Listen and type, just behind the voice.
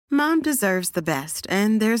Mom deserves the best,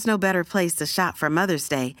 and there's no better place to shop for Mother's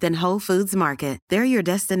Day than Whole Foods Market. They're your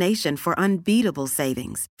destination for unbeatable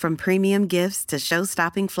savings, from premium gifts to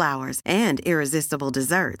show-stopping flowers and irresistible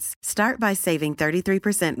desserts. Start by saving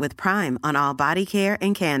 33% with Prime on all body care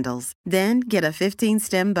and candles. Then get a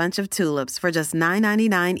 15-stem bunch of tulips for just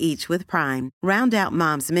 $9.99 each with Prime. Round out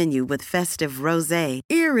Mom's menu with festive rosé,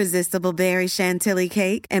 irresistible berry chantilly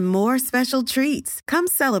cake, and more special treats. Come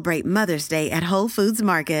celebrate Mother's Day at Whole Foods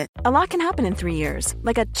Market. A lot can happen in 3 years,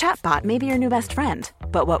 like a chatbot may be your new best friend.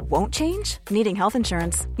 But what won't change? Needing health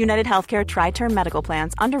insurance. United Healthcare Tri-Term Medical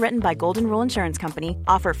Plans, underwritten by Golden Rule Insurance Company,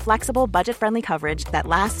 offer flexible, budget-friendly coverage that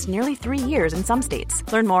lasts nearly 3 years in some states.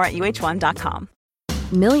 Learn more at uh1.com.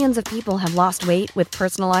 Millions of people have lost weight with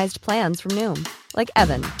personalized plans from Noom. Like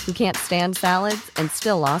Evan, who can't stand salads and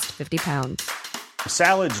still lost 50 pounds.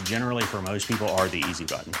 Salads generally for most people are the easy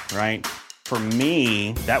button, right? For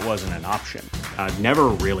me, that wasn't an option. I never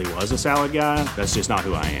really was a salad guy. That's just not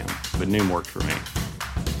who I am. But Noom worked for me.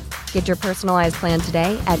 Get your personalized plan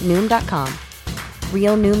today at Noom.com.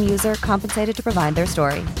 Real Noom user compensated to provide their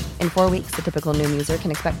story. In 4 weeks, the typical Noom user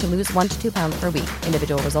can expect to lose 1 to 2 pounds per week.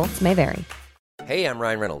 Individual results may vary. Hey, I'm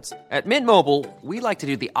Ryan Reynolds. At Mint Mobile, we like to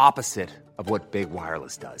do the opposite of what Big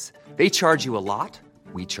Wireless does. They charge you a lot.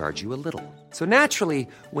 We charge you a little. So naturally,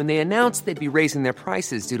 when they announced they'd be raising their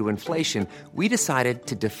prices due to inflation, we decided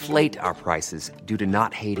to deflate our prices due to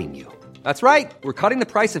not hating you. That's right. We're cutting the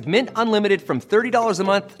price of Mint Unlimited from $30 a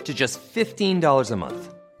month to just $15 a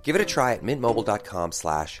month. Give it a try at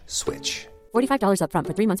mintmobile.com/switch. $45 up front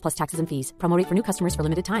for 3 months plus taxes and fees. Promo rate for new customers for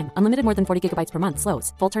limited time. Unlimited more than 40 gigabytes per month.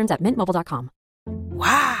 Slows full terms at mintmobile.com.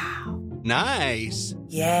 Wow. Nice.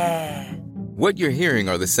 Yeah. What you're hearing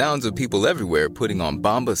are the sounds of people everywhere putting on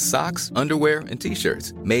Bombas socks, underwear, and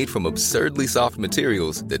T-shirts made from absurdly soft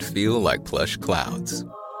materials that feel like plush clouds.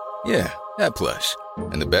 Yeah, that plush.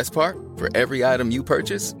 And the best part? For every item you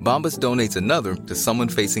purchase, Bombas donates another to someone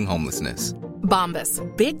facing homelessness. Bombas.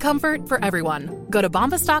 Big comfort for everyone. Go to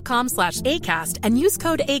bombas.com/ACAST and use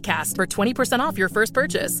code ACAST for 20% off your first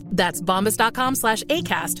purchase. That's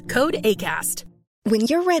bombas.com/ACAST. Code ACAST. When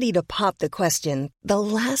you're ready to pop the question, the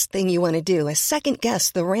last thing you want to do is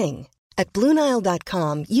second-guess the ring. At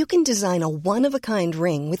BlueNile.com, you can design a one-of-a-kind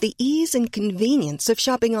ring with the ease and convenience of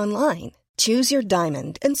shopping online. Choose your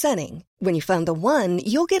diamond and setting. When you find the one,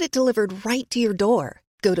 you'll get it delivered right to your door.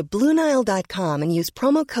 Go to BlueNile.com and use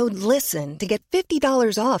promo code LISTEN to get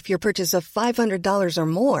 $50 off your purchase of $500 or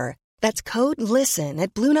more. That's code LISTEN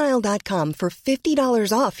at BlueNile.com for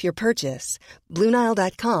 $50 off your purchase.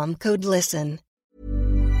 BlueNile.com, code LISTEN.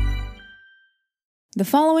 The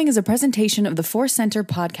following is a presentation of the Force Center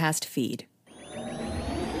podcast feed.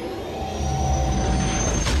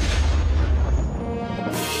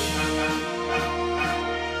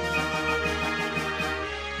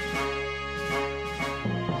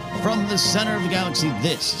 From the center of the galaxy,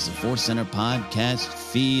 this is the Force Center podcast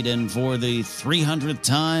feed, and for the 300th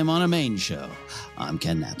time on a main show, I'm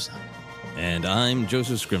Ken Napzok. And I'm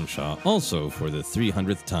Joseph Scrimshaw, also for the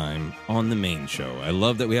 300th time on the main show. I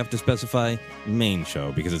love that we have to specify main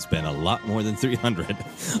show because it's been a lot more than 300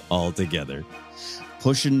 altogether.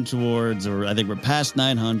 Pushing towards, or I think we're past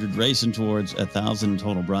 900, racing towards 1,000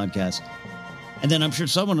 total broadcasts. And then I'm sure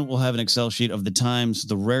someone will have an Excel sheet of the times,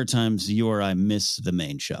 the rare times you or I miss the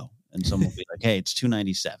main show. And someone will be like, hey, it's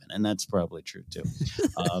 297. And that's probably true, too.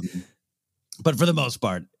 But for the most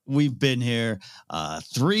part, we've been here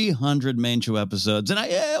 300 main show episodes. And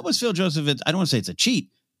I always feel, Joseph, I don't want to say it's a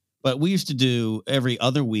cheat, but we used to do every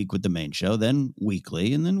other week with the main show, then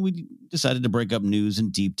weekly. And then we decided to break up news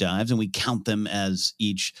and deep dives, and we count them as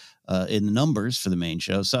each in the numbers for the main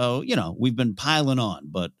show. So, you know, we've been piling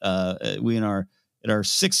on, but we in our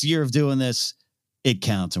 6th year of doing this, it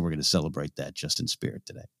counts, and we're going to celebrate that just in spirit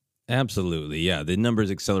today. Absolutely. Yeah. The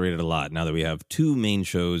numbers accelerated a lot now that we have 2 main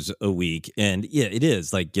shows a week. And yeah, it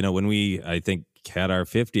is like, you know, when we, I think, had our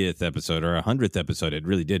 50th episode or 100th episode, it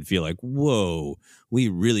really did feel like, whoa, we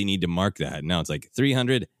really need to mark that. Now it's like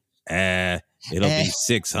 300. It'll be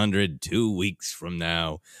 600 2 weeks from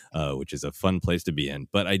now, which is a fun place to be in.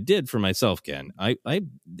 But I did for myself, Ken. I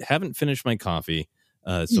haven't finished my coffee.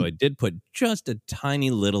 So I did put just a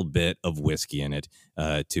tiny little bit of whiskey in it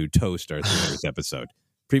to toast our 300th episode.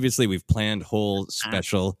 Previously, we've planned whole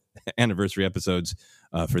special anniversary episodes.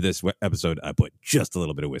 For this episode, I put just a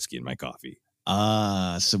little bit of whiskey in my coffee.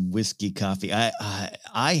 Some whiskey coffee.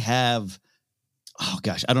 I have, oh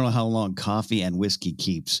gosh, I don't know how long coffee and whiskey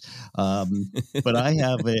keeps. But I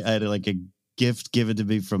had a gift given to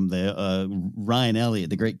me from the Ryan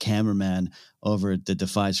Elliott, the great cameraman over at the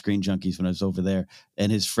Defy Screen Junkies when I was over there,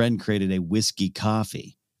 and his friend created a whiskey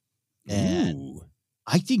coffee. And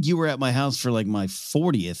I think you were at my house for like my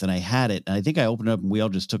 40th, and I had it. And I think I opened it up, and we all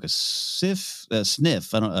just took a sniff.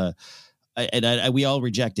 I don't. We all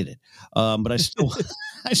rejected it. But I still,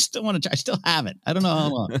 I still want to try. I still have it. I don't know how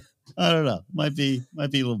long. I don't know. Might be a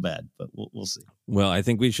little bad, but we'll see. Well, I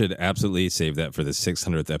think we should absolutely save that for the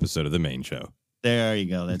 600th episode of the main show. There you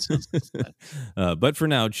go. That's but for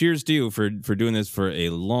now, cheers to you for doing this for a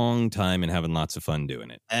long time and having lots of fun doing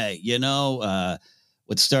it. Hey,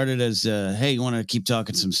 what started as, hey, you want to keep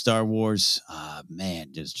talking some Star Wars? Man,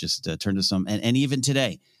 just turned to some. And even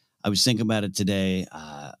today, I was thinking about it today.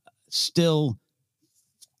 Still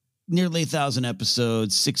nearly 1,000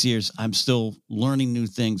 episodes, 6 years. I'm still learning new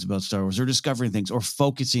things about Star Wars or discovering things or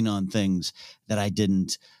focusing on things that I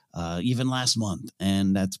didn't even last month.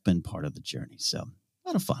 And that's been part of the journey. So a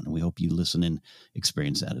lot of fun. And we hope you listen and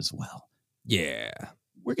experience that as well. Yeah.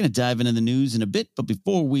 We're going to dive into the news in a bit, but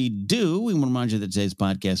before we do, we want to remind you that today's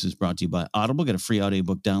podcast is brought to you by Audible. Get a free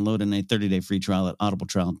audiobook download and a 30-day free trial at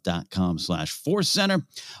audibletrial.com/forcecenter.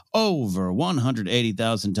 Over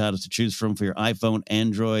 180,000 titles to choose from for your iPhone,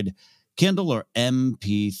 Android, Kindle, or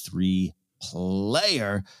MP3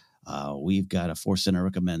 player. We've got a Force Center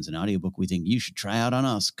recommends an audiobook we think you should try out on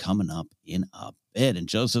us coming up in a bit. And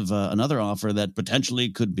Joseph, another offer that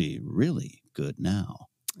potentially could be really good now.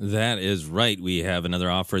 That is right. We have another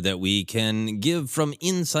offer that we can give from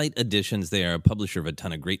Insight Editions. They are a publisher of a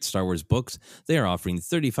ton of great Star Wars books. They are offering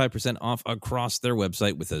 35% off across their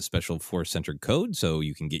website with a special Force Center code, so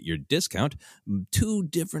you can get your discount 2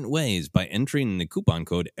 different ways by entering the coupon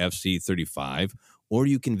code FC35, or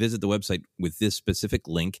you can visit the website with this specific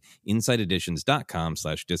link,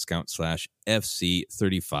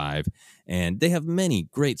 insighteditions.com/discount/FC35. And they have many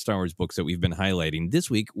great Star Wars books that we've been highlighting. This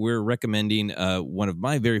week, we're recommending one of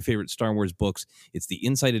my very favorite Star Wars books. It's the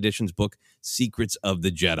Insight Editions book, Secrets of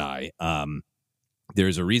the Jedi.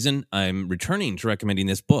 There's a reason I'm returning to recommending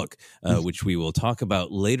this book, which we will talk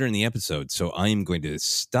about later in the episode. So I'm going to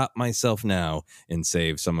stop myself now and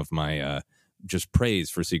save some of my just praise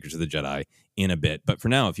for Secrets of the Jedi in a bit. But for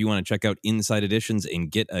now, if you want to check out Insight Editions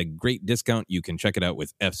and get a great discount, you can check it out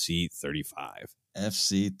with FC35.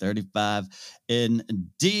 FC35.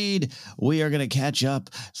 Indeed, we are going to catch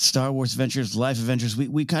up. Star Wars Adventures, Life Adventures.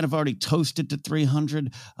 We kind of already toasted to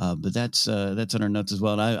 300, but that's on our notes as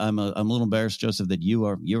well. And I'm a little embarrassed, Joseph, that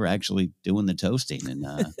you're actually doing the toasting and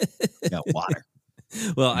got water.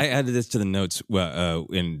 Well, I added this to the notes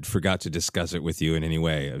and forgot to discuss it with you in any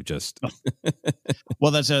way. Of just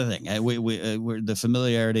Well, that's the other thing. We're the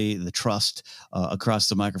familiarity, the trust across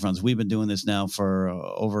the microphones. We've been doing this now for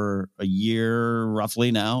over a year,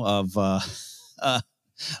 roughly now, of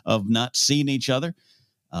not seeing each other.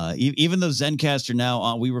 Even though Zencastr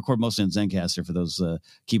now, we record mostly on Zencastr for those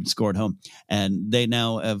keeping score at home, and they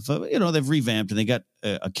now have, they've revamped and they got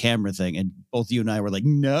a camera thing, and both you and I were like,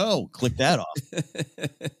 no, click that off.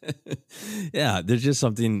 Yeah, there's just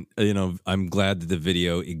something, I'm glad that the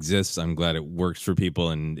video exists. I'm glad it works for people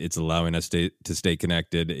and it's allowing us to stay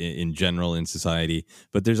connected in general in society.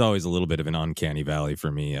 But there's always a little bit of an uncanny valley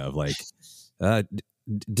for me of like,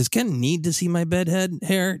 does Ken need to see my bedhead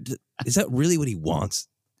hair? Is that really what he wants?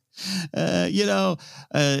 Yes,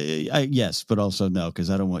 but also no, because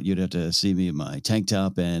I don't want you to have to see me in my tank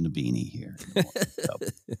top and a beanie here. So,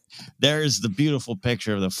 there's the beautiful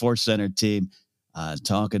picture of the Force Center team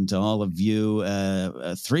talking to all of you.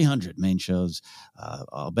 300 main shows.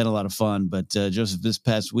 Been a lot of fun. But Joseph, this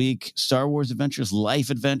past week, Star Wars Adventures, Life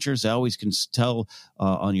Adventures. I always can tell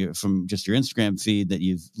from just your Instagram feed that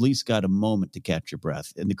you've at least got a moment to catch your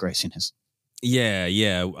breath in the craziness.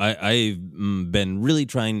 Yeah. I've been really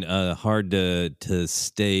trying hard to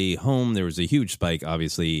stay home. There was a huge spike,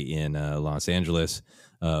 obviously, in Los Angeles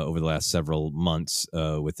over the last several months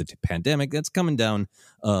with the pandemic. That's coming down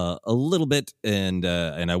a little bit, and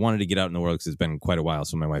I wanted to get out in the world because it's been quite a while.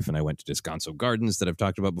 So my wife and I went to Descanso Gardens that I've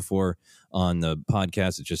talked about before on the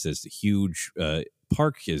podcast. It's just this huge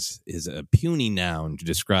park is a puny noun to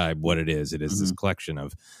describe what it is. It is this collection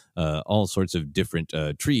of all sorts of different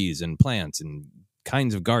trees and plants and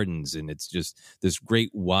kinds of gardens, and it's just this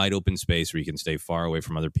great wide open space where you can stay far away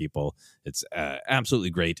from other people. It's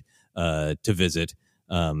absolutely great to visit.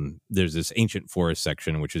 There's this ancient forest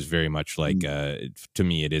section, which is very much like, to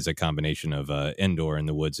me, it is a combination of Endor and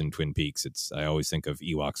the woods in Twin Peaks. I always think of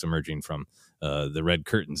Ewoks emerging from the red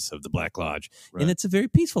curtains of the Black Lodge. Right. And it's a very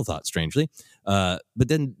peaceful thought, strangely. But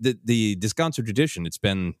then the Descanso tradition, it's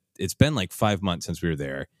been like 5 months since we were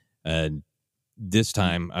there. This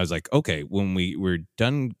time I was like, okay, when we're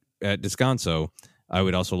done at Descanso, I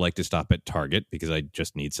would also like to stop at Target because I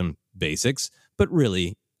just need some basics. But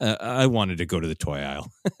really, I wanted to go to the toy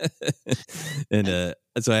aisle. And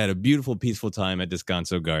so I had a beautiful, peaceful time at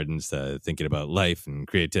Descanso Gardens, thinking about life and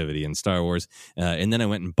creativity and Star Wars. And then I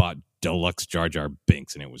went and bought Deluxe Jar Jar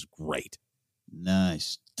Binks, and it was great.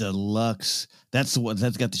 Nice. Deluxe. That's the one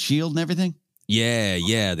that's got the shield and everything?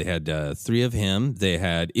 Yeah. They had 3 of him.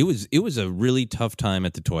 It was a really tough time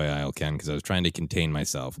at the toy aisle, Ken, because I was trying to contain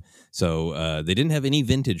myself. So they didn't have any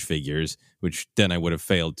vintage figures, which then I would have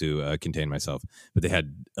failed to contain myself. But they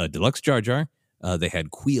had Deluxe Jar Jar. They had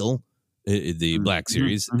Queel, the Black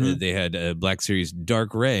Series. They had Black Series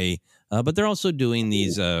Dark Ray. But they're also doing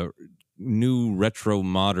these new retro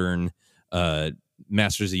modern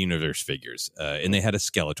Masters of the Universe figures, and they had a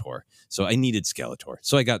Skeletor. So I needed Skeletor.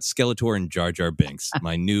 So I got Skeletor and Jar Jar Binks,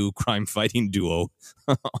 my new crime-fighting duo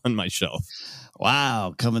on my shelf.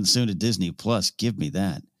 Wow, coming soon to Disney Plus. Give me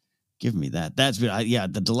that. That's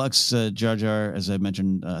the Deluxe Jar Jar, as I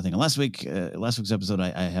mentioned, I think last week's episode,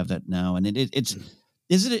 I have that now, and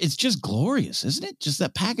it's just glorious, isn't it? Just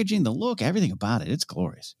that packaging, the look, everything about it. It's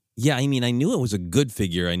glorious. Yeah, I mean, I knew it was a good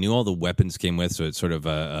figure. I knew all the weapons came with, so it sort of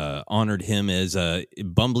honored him as,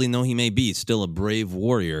 bumbling though he may be, still a brave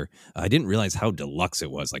warrior. I didn't realize how deluxe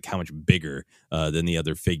it was, like how much bigger than the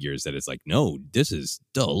other figures, that it's like, no, this is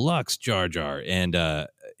Deluxe Jar Jar. And I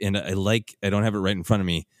don't have it right in front of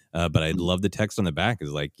me, but I love the text on the back.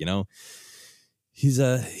 Is like,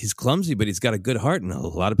 he's clumsy, but he's got a good heart, and a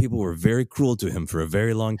lot of people were very cruel to him for a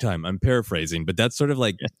very long time. I'm paraphrasing, but that's sort of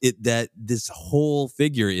like it. That this whole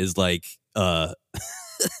figure is like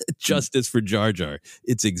justice for Jar Jar,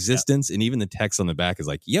 its existence, and even the text on the back is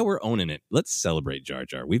like, yeah, we're owning it. Let's celebrate Jar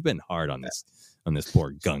Jar. We've been hard on this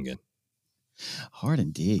poor Gungan. Hard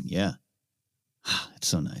indeed, yeah. It's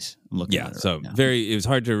so nice. I'm looking at it. So right now. It was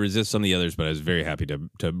hard to resist some of the others, but I was very happy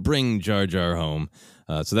to bring Jar Jar home.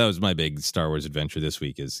 So that was my big Star Wars adventure this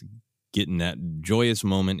week, is getting that joyous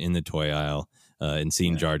moment in the toy aisle and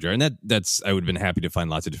seeing Jar Jar. And that's I would have been happy to find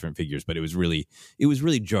lots of different figures, but it was really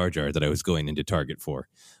Jar Jar that I was going into Target for.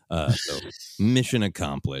 So mission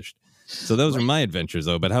accomplished. So those are my adventures,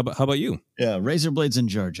 though. But how about you? Yeah, razor blades and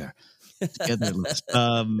Jar Jar. Get that list.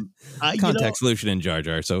 Contact solution and Jar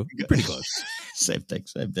Jar, so pretty close. Same thing.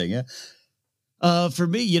 Yeah. For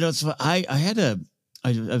me,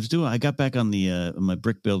 I got back on the my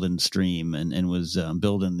brick building stream and was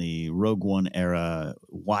building the Rogue One era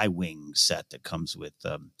Y-wing set that comes with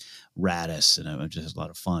Radis, and I just had a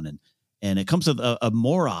lot of fun. And it comes with a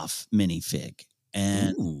Moroff minifig,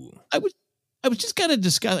 and I was just kind of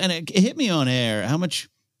discussing, and it hit me on air how much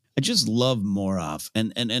I just love Moroff,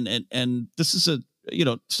 and this is a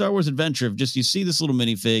Star Wars adventure of just, you see this little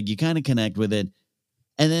minifig, you kind of connect with it.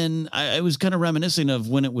 And then I was kind of reminiscing of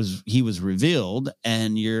when he was revealed,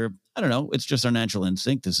 and it's just our natural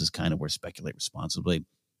instinct. This is kind of where Speculate Responsibly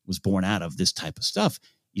was born out of, this type of stuff.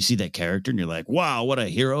 You see that character and you're like, wow, what a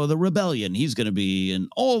hero of the rebellion. He's going to be in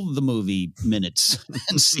all the movie minutes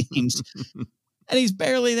and scenes. And he's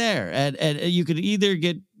barely there. And you could either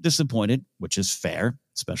get disappointed, which is fair,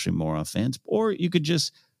 especially Moroff fans, or you could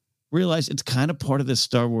just realize it's kind of part of this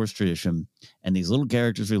Star Wars tradition, and these little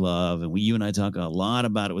characters we love, and you and I talk a lot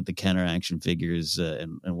about it with the Kenner action figures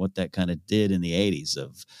and what that kind of did in the 80s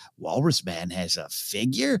of Walrus Man has a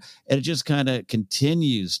figure, and it just kind of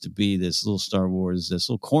continues to be this little Star Wars, this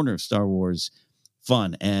little corner of Star Wars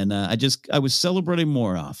fun. And I was celebrating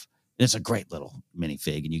Moroff. It's a great little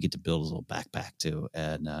minifig, and you get to build a little backpack too,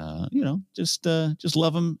 and just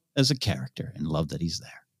love him as a character and love that he's there.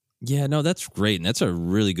 Yeah, no, that's great. And that's a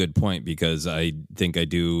really good point, because I think I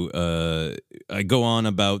do. I go on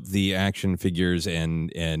about the action figures,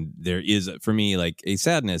 and there is, for me, like a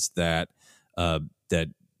sadness that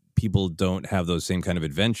people don't have those same kind of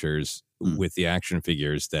adventures with the action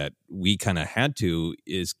figures that we kind of had to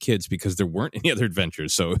as kids, because there weren't any other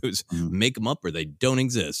adventures. So it was make them up or they don't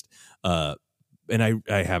exist. And I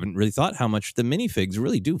haven't really thought how much the minifigs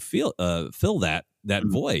really do fill that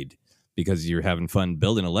void. Because you're having fun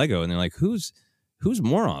building a Lego, and they're like, who's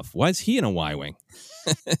Moroff? Why is he in a Y-wing?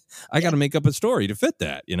 I got to make up a story to fit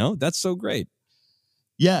that. That's so great.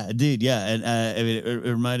 Yeah, indeed. Yeah, and it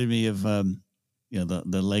reminded me of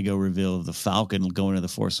the Lego reveal of the Falcon going to the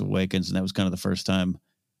Force Awakens, and that was kind of the first time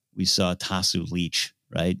we saw Tasu Leech,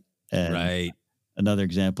 right? And right. Another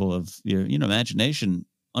example of your imagination.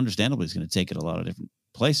 Understandably, is going to take it a lot of different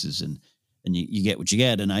places, and you get what you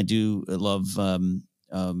get. And I do love.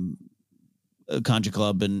 Conja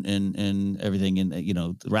Club and everything, and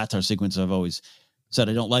the Rathar sequence I've always said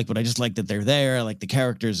I don't like, but I just like that they're there. I like the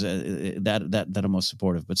characters that I'm most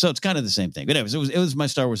supportive. But so it's kind of the same thing. But anyways, it was my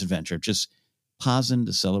Star Wars adventure, just pausing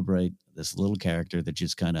to celebrate this little character that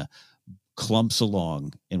just kind of clumps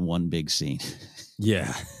along in one big scene.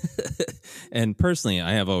 Yeah. And personally,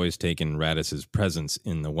 I have always taken Radiss's presence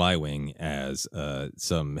in the Y-Wing as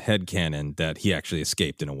some headcanon that he actually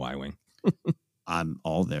escaped in a Y-Wing. I'm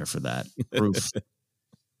all there for that.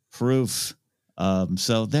 Proof.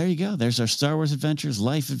 So there you go. There's our Star Wars adventures,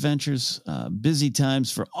 life adventures, busy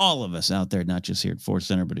times for all of us out there, not just here at Force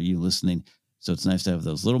Center, but are you listening? So it's nice to have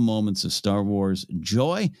those little moments of Star Wars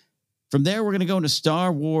joy. From there, we're going to go into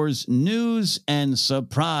Star Wars news, and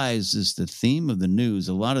surprise is the theme of the news.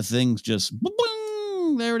 A lot of things just,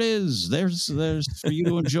 boing, there it is. There's for you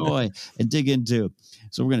to enjoy and dig into.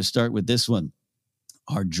 So we're going to start with this one.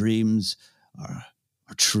 Our dreams are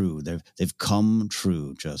true. They've come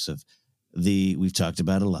true, Joseph. We've talked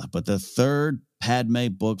about it a lot, but the third Padme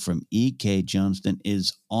book from E.K. Johnston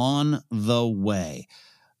is on the way,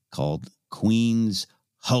 called Queen's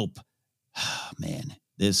Hope. Man,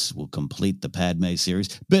 this will complete the Padme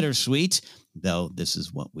series. Bittersweet, though this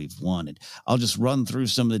is what we've wanted. I'll just run through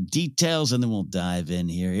some of the details and then we'll dive in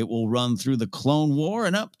here. It will run through the Clone War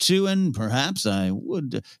and up to, and perhaps I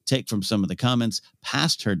would take from some of the comments,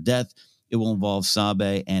 past her death. It will involve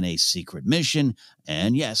Sabe and a secret mission.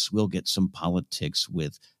 And yes, we'll get some politics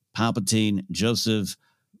with Palpatine. Joseph,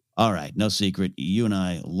 all right, no secret. You and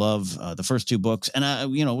I love the first two books. And,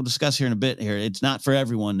 we'll discuss here in a bit here. It's not for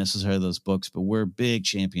everyone necessarily, those books, but we're big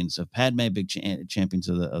champions of Padme, big champions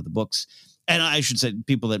of the books. And I should say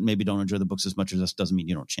people that maybe don't enjoy the books as much as us doesn't mean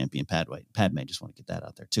you don't champion Padme. Just want to get that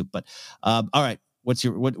out there too. But all right, what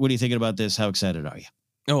are you thinking about this? How excited are you?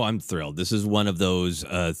 Oh, I'm thrilled. This is one of those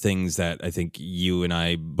things that I think you and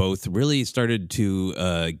I both really started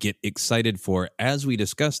to get excited for as we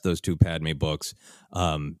discussed those two Padme books.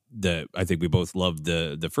 I think we both loved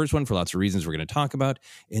the first one for lots of reasons we're going to talk about.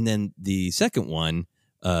 And then the second one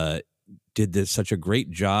did such a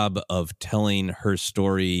great job of telling her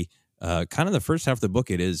story. Kind of the first half of the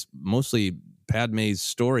book, it is mostly Padme's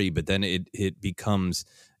story, but then it becomes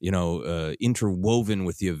interwoven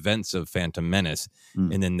with the events of Phantom Menace.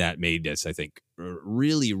 And then that made us, I think,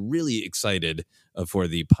 really, really excited for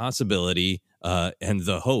the possibility and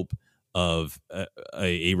the hope of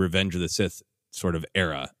a Revenge of the Sith sort of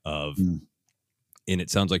era of. And it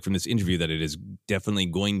sounds like from this interview that it is definitely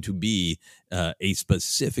going to be a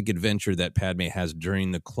specific adventure that Padme has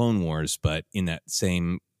during the Clone Wars, but in that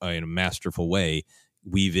same masterful way,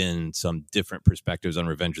 weave in some different perspectives on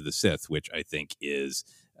Revenge of the Sith, which I think is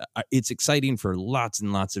it's exciting for lots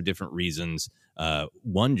and lots of different reasons.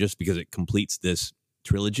 One, just because it completes this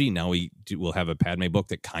trilogy. Now we'll have a Padme book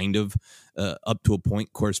that kind of up to a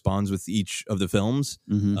point corresponds with each of the films.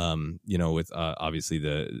 With obviously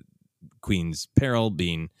the Queen's Peril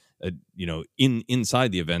being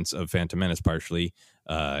inside the events of Phantom Menace partially,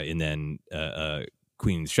 and then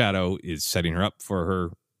Queen's Shadow is setting her up for her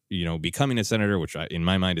becoming a senator, which in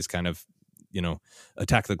my mind is kind of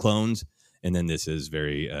Attack the Clones. And then this is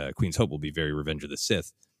very Queen's Hope will be very Revenge of the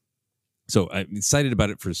Sith. So I'm excited about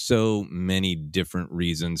it for so many different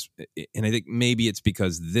reasons. And I think maybe it's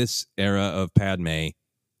because this era of Padme,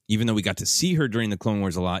 even though we got to see her during the Clone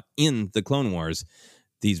Wars a lot in the Clone Wars,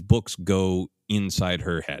 these books go inside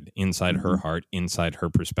her head, inside her heart, inside her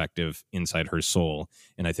perspective, inside her soul.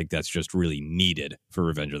 And I think that's just really needed for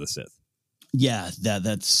Revenge of the Sith. Yeah,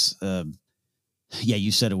 that's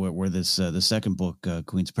you said it where this the second book,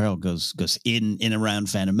 Queen's Peril, goes in around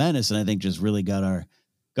Phantom Menace, and I think just really got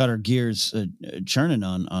our gears churning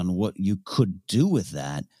on what you could do with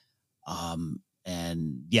that.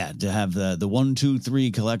 And yeah, to have the 1, 2,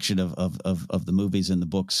 3 collection of the movies and the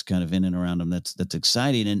books kind of in and around them, that's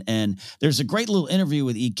exciting. And there's a great little interview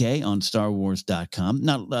with EK on StarWars.com.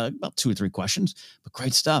 Not about 2 or 3 questions, but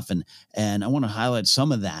great stuff. And I want to highlight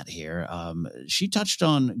some of that here. She touched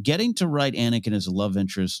on getting to write Anakin as a love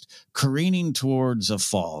interest, careening towards a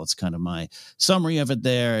fall. It's kind of my summary of it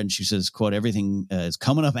there. And she says, quote, everything is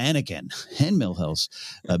coming up Anakin and Milhouse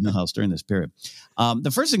during this period.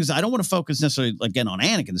 The first thing is I don't want to focus necessarily again on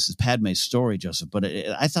Anakin. This is Padme's story, Joseph, but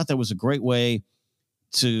I thought that was a great way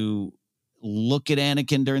to look at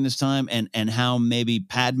Anakin during this time and how maybe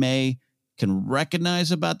Padme can recognize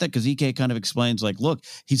about that, because EK kind of explains like, look,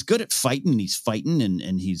 he's good at fighting, he's fighting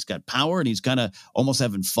and he's got power and he's kind of almost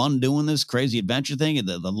having fun doing this crazy adventure thing, and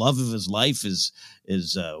the love of his life is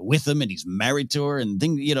with him and he's married to her and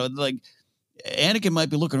things, like Anakin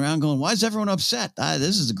might be looking around going, why is everyone upset?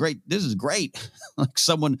 This is great. Like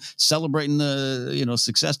someone celebrating the,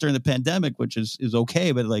 success during the pandemic, which is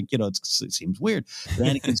okay. But like, it seems weird. But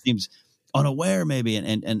Anakin seems unaware maybe.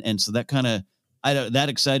 And so that kind of, that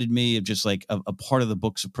excited me of just like a part of the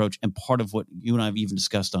book's approach and part of what you and I have even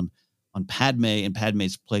discussed on Padme and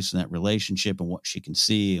Padme's place in that relationship and what she can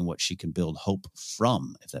see and what she can build hope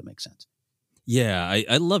from, if that makes sense. Yeah,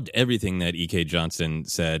 I loved everything that E.K. Johnston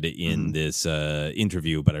said in this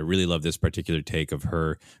interview, but I really love this particular take of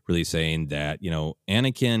her really saying that,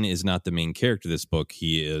 Anakin is not the main character of this book.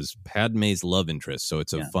 He is Padme's love interest. So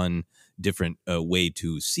it's a fun, different way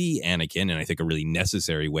to see Anakin, and I think a really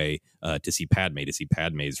necessary way to see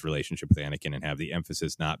Padme's relationship with Anakin, and have the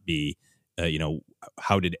emphasis not be,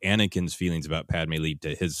 how did Anakin's feelings about Padme lead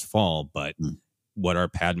to his fall, but what are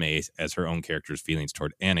Padme as her own character's feelings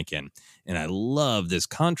toward Anakin. And I love this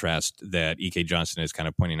contrast that E.K. Johnston is kind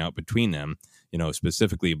of pointing out between them,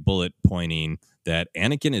 specifically bullet pointing that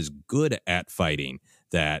Anakin is good at fighting,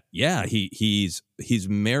 that, he's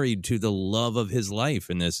married to the love of his life.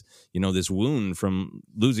 And this, this wound from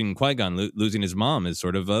losing Qui-Gon, losing his mom is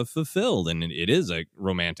sort of fulfilled. And it is a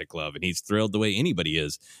romantic love. And he's thrilled the way anybody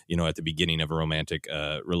is, at the beginning of a romantic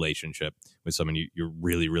relationship with someone you're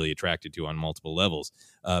really, really attracted to on multiple levels.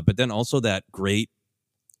 But then also that great,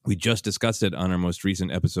 we just discussed it on our most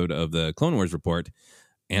recent episode of the Clone Wars Report,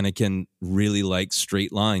 Anakin really likes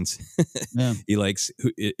straight lines. Yeah. He likes,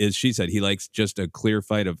 as she said, he likes just a clear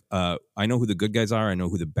fight of, I know who the good guys are, I know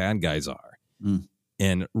who the bad guys are.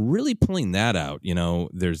 And really pulling that out,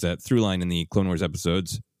 there's that through line in the Clone Wars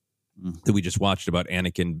episodes that we just watched about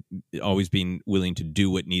Anakin always being willing to do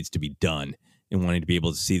what needs to be done and wanting to be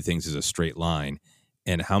able to see things as a straight line,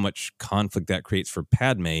 and how much conflict that creates for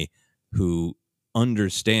Padme, who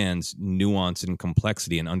understands nuance and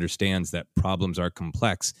complexity and understands that problems are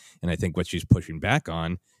complex. And I think what she's pushing back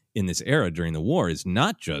on in this era during the war is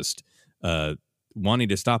not just wanting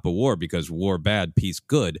to stop a war because war bad, peace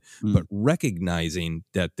good, but recognizing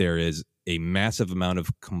that there is a massive amount of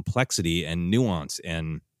complexity and nuance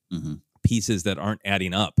and pieces that aren't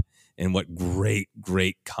adding up. And what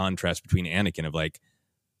great contrast between Anakin of like,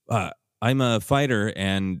 I'm a fighter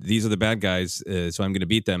and these are the bad guys, so I'm going to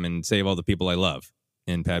beat them and save all the people I love.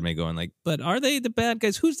 And Padme going like, but are they the bad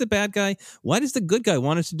guys? Who's the bad guy? Why does the good guy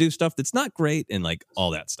want us to do stuff that's not great? And like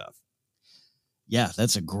all that stuff. Yeah,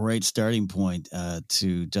 that's a great starting point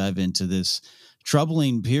to dive into this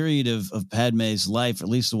troubling period of Padme's life, or at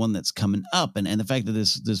least the one that's coming up. And the fact that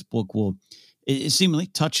this book will it seemingly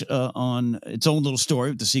touch on its own little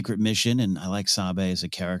story with the secret mission. And I like Sabe as a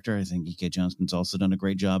character. I think E.K. Johnston's also done a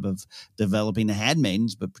great job of developing the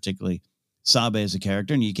Handmaidens, but particularly Sabe as a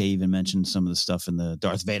character. And E.K. even mentioned some of the stuff in the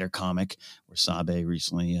Darth Vader comic where Sabe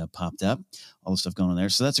recently popped up, all the stuff going on there.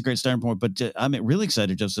 So that's a great starting point. But I'm really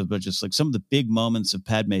excited just about just like some of the big moments of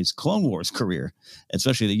Padme's Clone Wars career,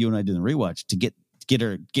 especially that you and I did in the rewatch, to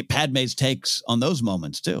get Padme's takes on those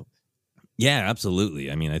moments too. Yeah, absolutely.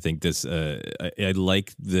 I mean, I think this, I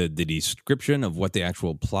like the description of what the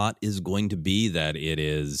actual plot is going to be, that it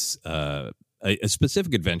is a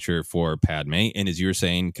specific adventure for Padme. And as you're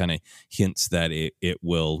saying, kind of hints that it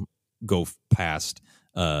will go past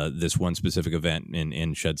this one specific event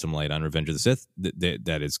and shed some light on Revenge of the Sith.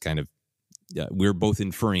 That is kind of, we're both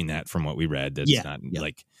inferring that from what we read. That's not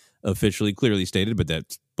like officially clearly stated, but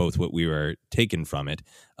that's both what we were taken from it.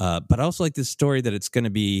 But I also like this story that it's going to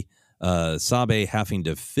be Sabe having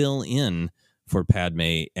to fill in for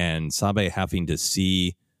Padme, and Sabe having to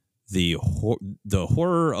see the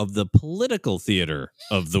horror of the political theater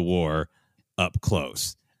of the war up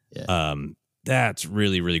close. Yeah. That's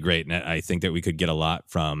really, really great. And I think that we could get a lot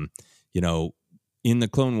from, in the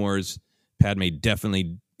Clone Wars,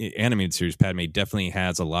 animated series, Padme definitely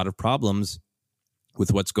has a lot of problems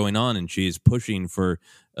with what's going on, and she is pushing for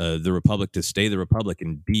the Republic to stay the Republic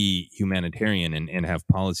and be humanitarian and have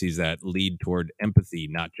policies that lead toward empathy,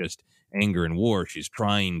 not just anger and war. She's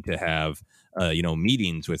trying to have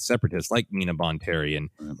meetings with separatists like Mina Bonteri,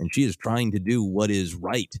 and she is trying to do what is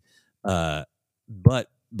right. But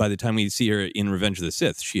by the time we see her in Revenge of the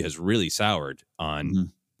Sith, she has really soured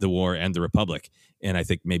on the war and the Republic. And I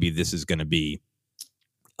think maybe this is going to be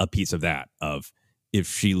a piece of that, of if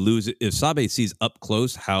Sabe sees up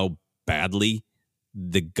close how badly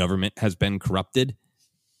the government has been corrupted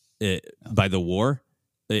by the war,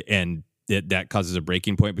 and that causes a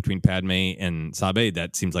breaking point between Padme and Sabe,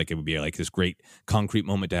 that seems like it would be like this great concrete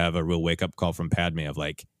moment to have a real wake up call from Padme of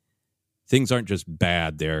like, things aren't just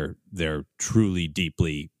bad, they're truly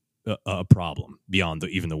deeply a problem beyond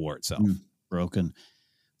even the war itself. Broken.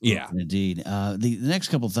 Yeah, indeed. The next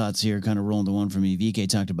couple thoughts here kind of roll into one for me. VK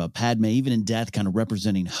talked about Padme, even in death, kind of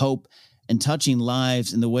representing hope and touching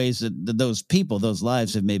lives in the ways that those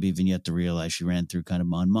lives have maybe even yet to realize. She ran through kind of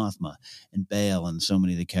Mon Mothma and Bail and so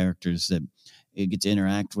many of the characters that you get to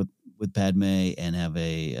interact with with Padme and have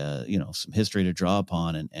some history to draw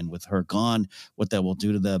upon, and with her gone, what that will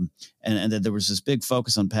do to them, and that there was this big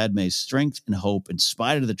focus on Padme's strength and hope in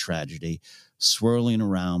spite of the tragedy swirling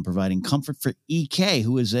around, providing comfort for EK,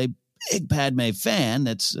 who is a big Padme fan.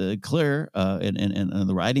 That's clear in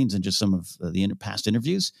the writings and just some of the past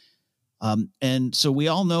interviews. And so we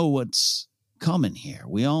all know what's coming here.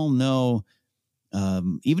 We all know,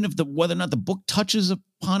 even if whether or not the book touches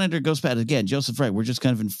upon it or goes past, again, Joseph, right, we're just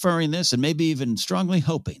kind of inferring this and maybe even strongly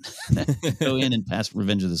hoping that go in and past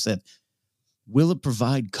Revenge of the Sith. Will it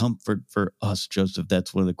provide comfort for us, Joseph?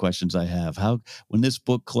 That's one of the questions I have. How, when this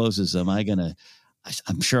book closes, I'm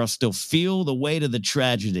sure I'll still feel the weight of the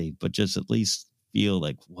tragedy, but just at least feel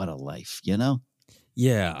like, what a life, you know?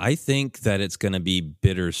 Yeah, I think that it's going to be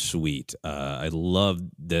bittersweet. I love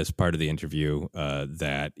this part of the interview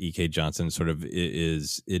that E.K. Johnson sort of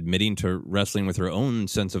is admitting to wrestling with her own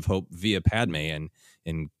sense of hope via Padme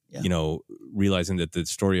and realizing that the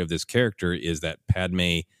story of this character is that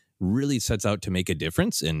Padme really sets out to make a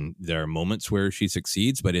difference, and there are moments where she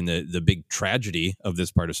succeeds, but in the big tragedy of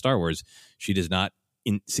this part of Star Wars, she does not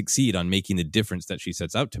succeed on making the difference that she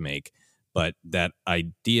sets out to make. But that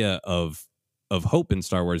idea of hope in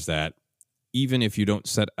Star Wars, that even if you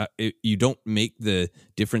don't make the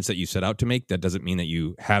difference that you set out to make, that doesn't mean that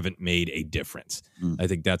you haven't made a difference. I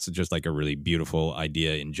think that's just like a really beautiful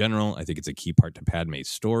idea in general. I think it's a key part to Padme's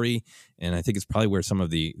story, and I think it's probably where some of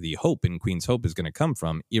the hope in Queen's Hope is going to come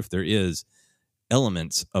from, if there is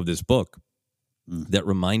elements of this book that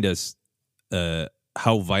remind us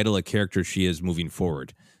how vital a character she is moving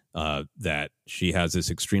forward. That she has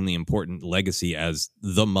this extremely important legacy as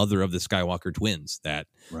the mother of the Skywalker twins, that,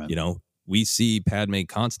 we see Padme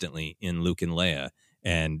constantly in Luke and Leia,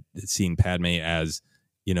 and seeing Padme as,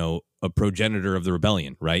 a progenitor of the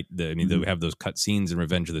rebellion, right? We have those cut scenes in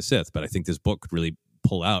Revenge of the Sith, but I think this book could really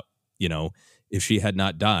pull out, if she had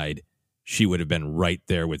not died, she would have been right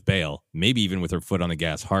there with Bail, maybe even with her foot on the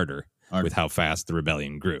gas harder. With how fast the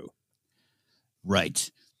rebellion grew. Right.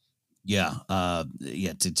 Yeah.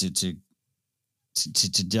 To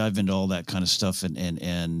dive into all that kind of stuff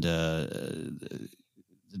and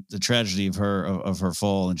the tragedy of her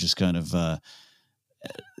fall and just kind of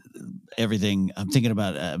everything. I'm thinking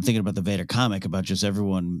about the Vader comic, about just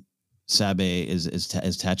everyone. Sabe is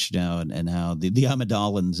attached now, and how the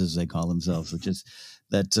Amidalans, as they call themselves, which is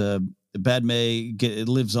that Padme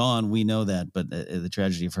lives on. We know that, but the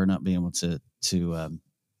tragedy of her not being able to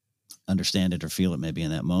understand it or feel it maybe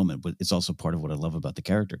in that moment. But it's also part of what I love about the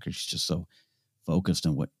character, because she's just so focused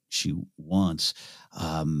on what she wants.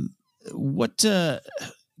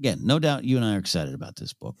 Again, no doubt you and I are excited about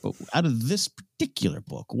this book, but out of this particular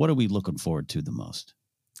book, what are we looking forward to the most?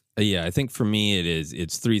 Yeah, I think for me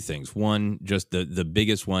it's three things. One, just the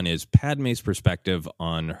biggest one is Padme's perspective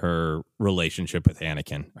on her relationship with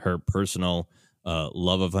Anakin, her personal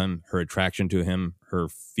love of him, her attraction to him, her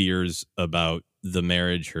fears about the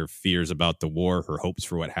marriage, her fears about the war, her hopes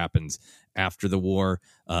for what happens after the war.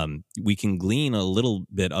 We can glean a little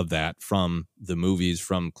bit of that from the movies,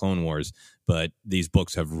 from Clone Wars, but these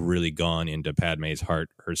books have really gone into Padme's heart,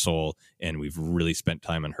 her soul, and we've really spent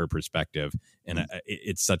time on her perspective. And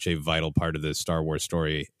it's such a vital part of the Star Wars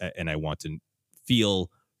story, and I want to feel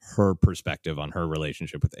her perspective on her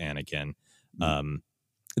relationship with Anakin.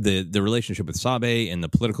 The relationship with Sabe and the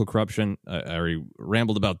political corruption, I already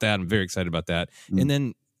rambled about that. I'm very excited about that. And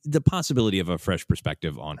then the possibility of a fresh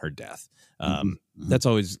perspective on her death. That's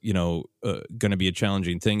always, going to be a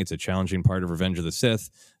challenging thing. It's a challenging part of Revenge of the Sith.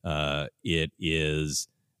 It is,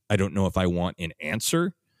 I don't know if I want an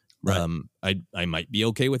answer. Right. I might be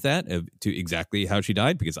okay with that, to exactly how she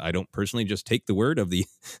died, because I don't personally just take the word of the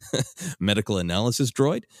medical analysis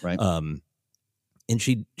droid. Right. And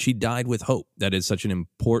she died with hope. That is such an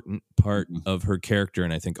important part of her character,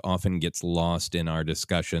 and I think often gets lost in our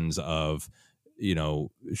discussions of,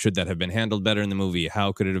 should that have been handled better in the movie?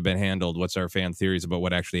 How could it have been handled? What's our fan theories about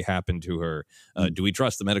what actually happened to her? Do we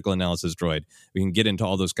trust the medical analysis droid? We can get into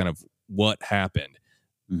all those kind of what happened,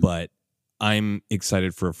 but I'm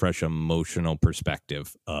excited for a fresh emotional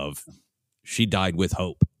perspective of she died with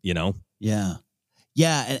hope, Yeah.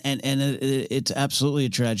 Yeah. And it's absolutely a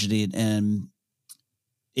tragedy. And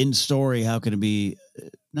in story, how can it be? I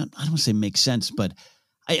don't want to say make sense, but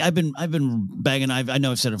I've been bagging. I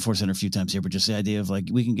know I've said it before, a few times here, but just the idea of like,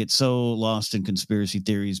 we can get so lost in conspiracy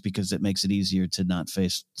theories because it makes it easier to not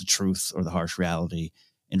face the truth or the harsh reality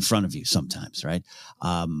in front of you sometimes, right?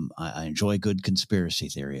 I enjoy good conspiracy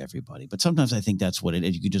theory, everybody, but sometimes I think that's what it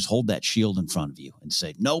is. You can just hold that shield in front of you and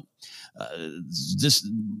say, nope,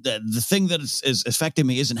 the thing that is affecting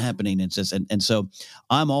me isn't happening. It's just, and so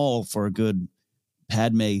I'm all for a good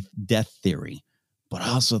Padme death theory, but I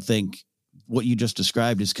also think what you just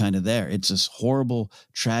described is kind of there. It's this horrible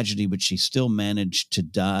tragedy, but she still managed to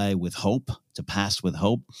die with hope, to pass with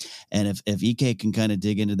hope. And if EK can kind of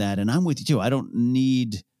dig into that, and I'm with you too, I don't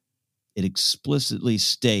need it explicitly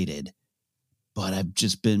stated, but I've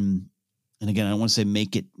just been, and again, I don't want to say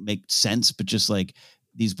make sense, but just like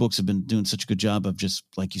these books have been doing such a good job of just,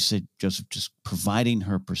 like you said, Joseph, just providing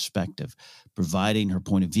her perspective, providing her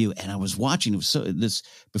point of view. And I was watching, it was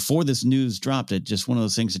before this news dropped, it just one of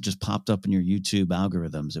those things that just popped up in your YouTube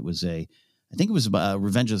algorithms. It was I think it was about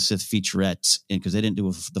Revenge of the Sith featurette, because they didn't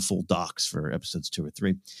do the full docs for episodes 2 or 3.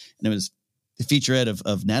 And it was the featurette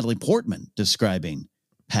of Natalie Portman describing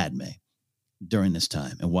Padme during this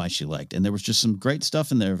time and why she liked. And there was just some great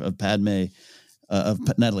stuff in there of Padme, of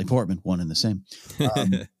Natalie Portman, one and the same.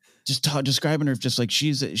 Just describing her just like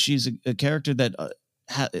she's a character that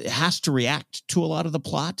has to react to a lot of the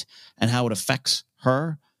plot and how it affects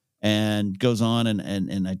her, and goes on.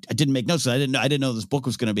 And I didn't make notes. I didn't know this book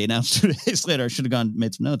was going to be announced 2 days later. I should have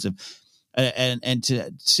made some notes and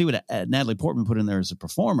to see what Natalie Portman put in there as a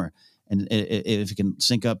performer, and if you can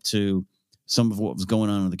sync up to some of what was going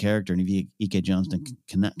on with the character, and if E.K. Johnston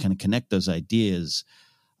can kind of connect those ideas.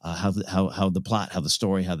 How the plot, how the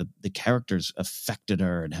story, how the characters affected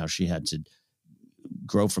her, and how she had to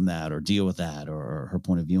grow from that or deal with that, or her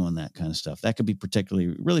point of view on that kind of stuff. That could be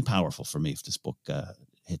particularly really powerful for me if this book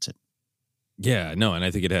hits it. Yeah, no, and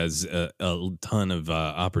I think it has a ton of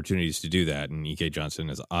opportunities to do that. And E.K. Johnston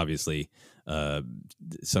is obviously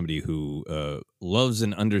somebody who loves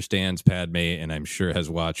and understands Padme, and I'm sure has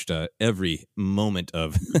watched every moment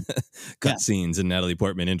of cutscenes and Natalie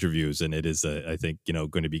Portman interviews. And it is, I think,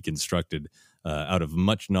 going to be constructed out of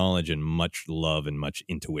much knowledge and much love and much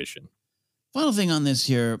intuition. Final thing on this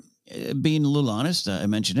here, being a little honest, I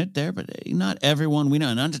mentioned it there, but not everyone we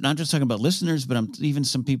know, not just talking about listeners, but even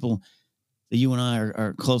some people that you and I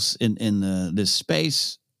are close in this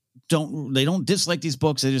space, they don't dislike these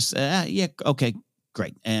books. They just yeah, okay,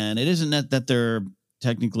 great. And it isn't that they're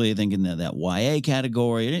technically thinking that YA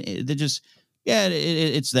category. They're just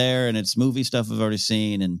it's there, and it's movie stuff I've already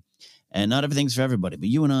seen, and not everything's for everybody. But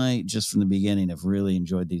you and I, just from the beginning, have really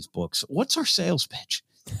enjoyed these books. What's our sales pitch?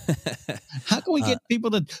 How can we get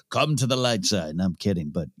people to come to the light side? And I'm kidding,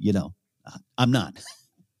 but I'm not.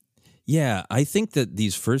 Yeah, I think that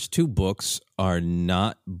these first 2 books are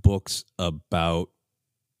not books about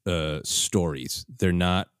stories. They're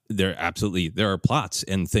not. There are plots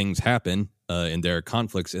and things happen, and there are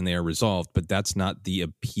conflicts and they are resolved, but that's not the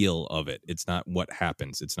appeal of it. It's not what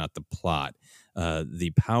happens. It's not the plot.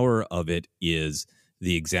 The power of it is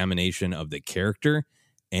the examination of the character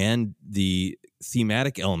and the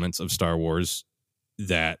thematic elements of Star Wars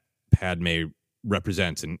that Padme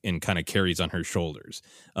represents and kind of carries on her shoulders.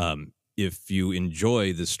 If you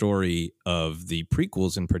enjoy the story of the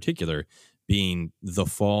prequels in particular, being the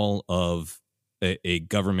fall of a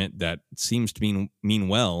government that seems to mean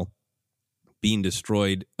well, being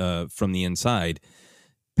destroyed from the inside,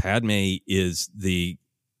 Padme is the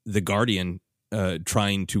guardian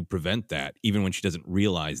trying to prevent that, even when she doesn't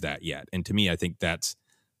realize that yet. And to me, I think that's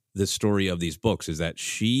the story of these books, is that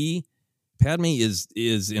Padme is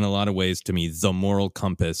in a lot of ways, to me, the moral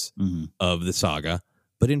compass of the saga.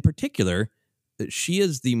 But in particular, she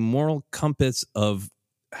is the moral compass of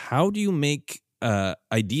how do you make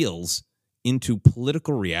ideals into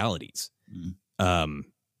political realities.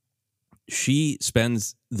 She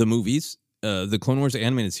spends the movies, the Clone Wars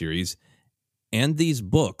animated series, and these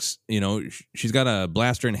books, she's got a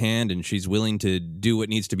blaster in hand and she's willing to do what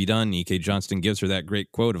needs to be done. E.K. Johnston gives her that great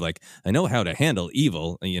quote of like, I know how to handle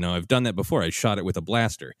evil. I've done that before. I shot it with a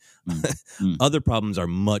blaster. Other problems are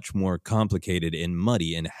much more complicated and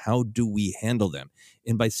muddy. And how do we handle them?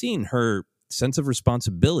 And by seeing her sense of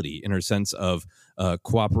responsibility and her sense of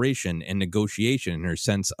cooperation and negotiation and her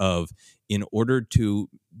sense of, in order to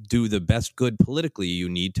do the best good politically, you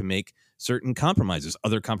need to make certain compromises.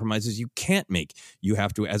 Other compromises you can't make. You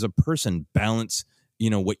have to, as a person, balance,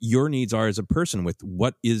 what your needs are as a person with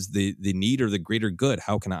what is the need or the greater good.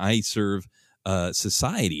 How can I serve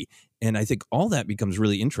society? And I think all that becomes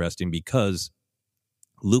really interesting because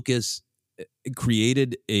Lucas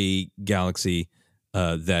created a galaxy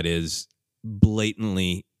that is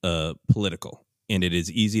blatantly political. And it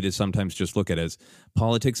is easy to sometimes just look at it as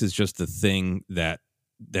politics is just the thing that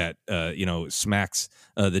smacks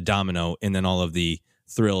the domino, and then all of the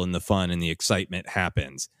thrill and the fun and the excitement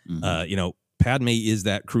happens. Padme is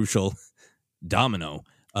that crucial domino.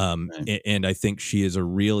 And I think she is a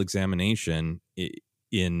real examination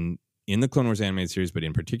in the Clone Wars animated series, but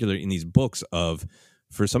in particular in these books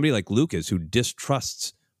for somebody like Lucas, who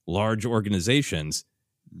distrusts large organizations.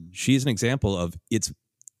 She's an example of it's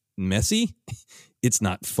messy, it's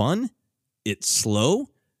not fun, it's slow,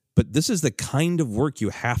 but this is the kind of work you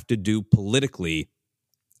have to do politically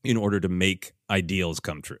in order to make ideals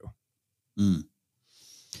come true.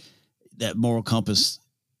 That moral compass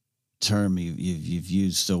term you've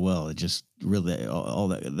used so well, it just really all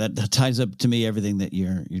that ties up to me everything that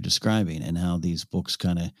you're describing, and how these books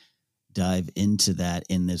kind of dive into that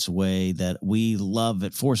in this way that we love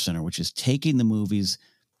at Force Center, which is taking the movies,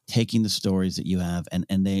 taking the stories that you have,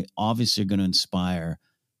 and they obviously are going to inspire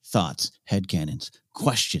thoughts, headcanons,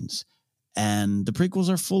 questions. And the prequels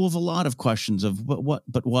are full of a lot of questions of what,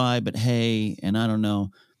 but why, but hey, and I don't know.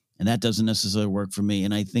 And that doesn't necessarily work for me.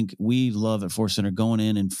 And I think we love at Force Center going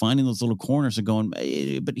in and finding those little corners and going,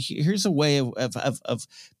 hey, but here's a way of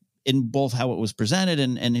in both how it was presented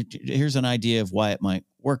and here's an idea of why it might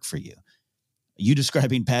work for you. You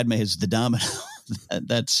describing Padme as the domino,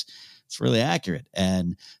 it's really accurate,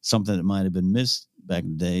 and something that might have been missed back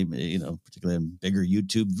in the day, particularly in bigger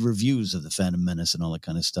YouTube reviews of the Phantom Menace and all that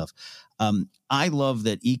kind of stuff. I love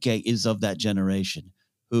that Ike is of that generation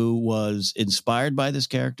who was inspired by this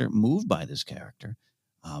character, moved by this character,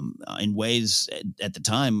 in ways at the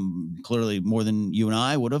time clearly more than you and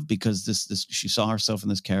I would have, because this she saw herself in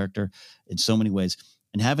this character in so many ways.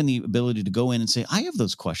 And having the ability to go in and say, I have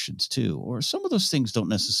those questions too, or some of those things don't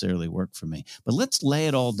necessarily work for me, but let's lay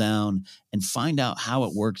it all down and find out how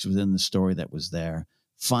it works within the story that was there.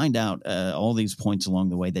 Find out all these points along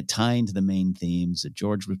the way that tie into the main themes that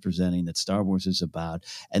George was presenting, that Star Wars is about.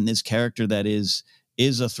 And this character that is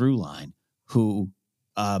a through line who,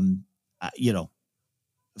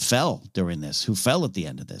 fell during this, who fell at the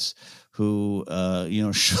end of this, who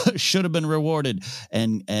should have been rewarded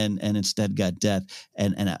and instead got death,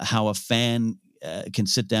 and how a fan can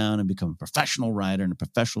sit down and become a professional writer and a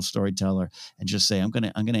professional storyteller and just say, I'm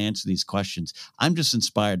gonna answer these questions. I'm just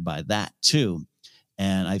inspired by that too,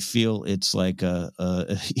 and I feel it's like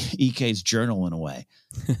EK's journal in a way.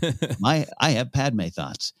 I have Padme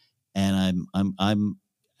thoughts, and I'm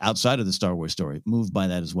outside of the Star Wars story, moved by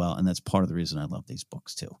that as well. And that's part of the reason I love these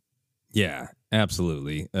books too. Yeah,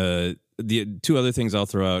 absolutely. The two other things I'll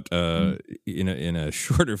throw out in a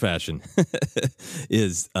shorter fashion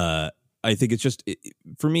is I think it's just,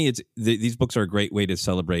 for me, these books are a great way to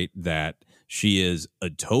celebrate that she is a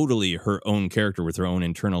totally her own character with her own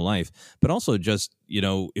internal life, but also just,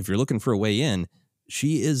 if you're looking for a way in,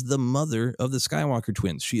 she is the mother of the Skywalker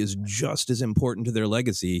twins. She is just as important to their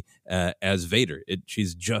legacy as Vader.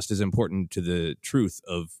 She's just as important to the truth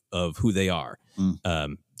of who they are.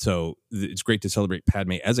 So it's great to celebrate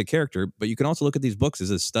Padme as a character, but you can also look at these books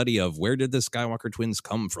as a study of where did the Skywalker twins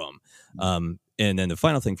come from. And then the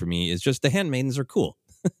final thing for me is just the handmaidens are cool.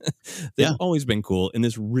 They've always been cool. And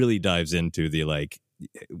this really dives into the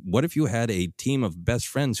what if you had a team of best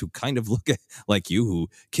friends who kind of look like you, who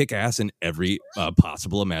kick ass in every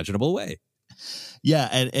possible imaginable way? Yeah,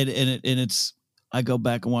 and it's, I go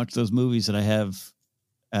back and watch those movies, and I have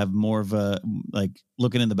more of a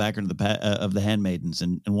looking in the background of the handmaidens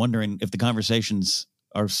and wondering if the conversations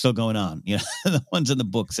are still going on. The ones in the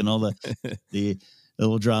books and all the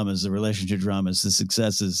little dramas, the relationship dramas, the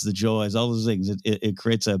successes, the joys, all those things. It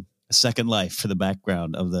creates a second life for the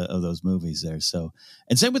background of those movies there. So,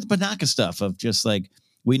 and same with the Panaka stuff of just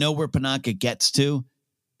we know where Panaka gets to,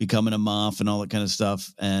 becoming a Moff and all that kind of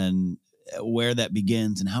stuff, and where that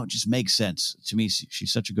begins and how it just makes sense to me.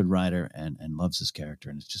 She's such a good writer and loves this character,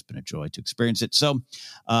 and it's just been a joy to experience it. So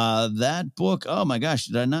that book, oh my gosh,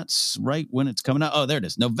 did I not write when it's coming out? Oh, there it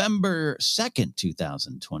is. November 2nd,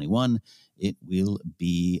 2021. It will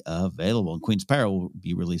be available, and Queen's Peril will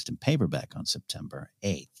be released in paperback on September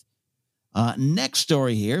 8th. Next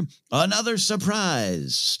story here, another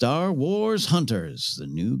surprise, Star Wars Hunters, the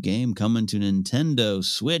new game coming to Nintendo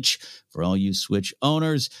Switch. For all you Switch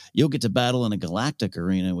owners, you'll get to battle in a galactic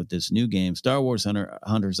arena with this new game, Star Wars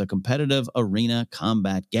Hunters, a competitive arena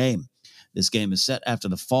combat game. This game is set after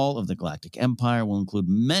the fall of the Galactic Empire, will include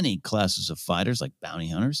many classes of fighters like bounty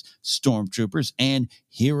hunters, stormtroopers, and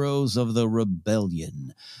heroes of the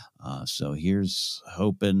rebellion. So here's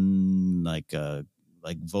hoping like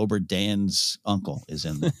Vober Dan's uncle is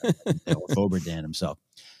in there, or Vober Dan himself.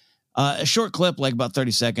 A short clip, like about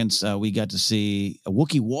 30 seconds, we got to see a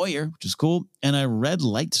Wookiee warrior, which is cool, and a red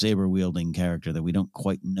lightsaber-wielding character that we don't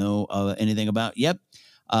quite know anything about. Yep,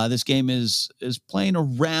 this game is playing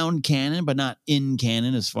around canon, but not in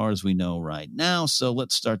canon as far as we know right now. So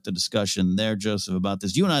let's start the discussion there, Joseph, about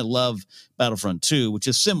this. You and I love Battlefront 2, which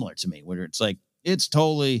is similar to me, where it's like, it's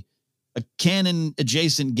totally a canon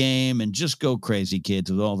adjacent game and just go crazy,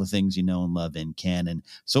 kids, with all the things you know and love in canon.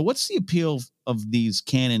 So what's the appeal of these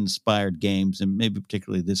canon inspired games, and maybe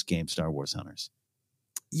particularly this game, Star Wars Hunters?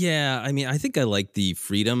 Yeah, I mean, I think I like the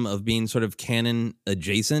freedom of being sort of canon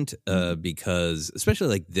adjacent because, especially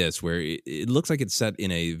like this, where it looks like it's set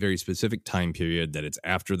in a very specific time period, that it's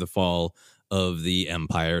after the fall of the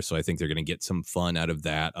Empire. So I think they're going to get some fun out of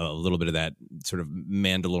that, a little bit of that sort of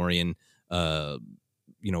Mandalorian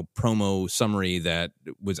promo summary that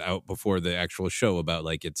was out before the actual show about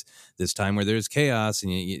like it's this time where there's chaos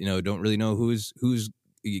and you don't really know who's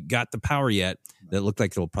got the power yet. That looked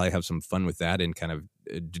like they'll probably have some fun with that and kind of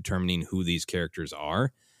determining who these characters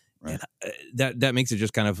are. Right. That makes it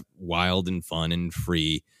just kind of wild and fun and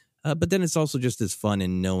free. But then it's also just as fun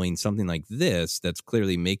in knowing something like this that's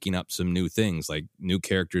clearly making up some new things, like new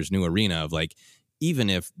characters, new arena of like,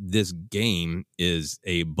 even if this game is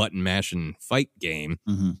a button mashing fight game,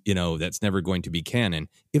 that's never going to be canon.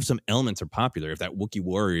 If some elements are popular, if that Wookiee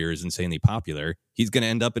warrior is insanely popular, he's going to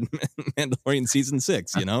end up in Mandalorian season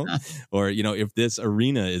 6, or, if this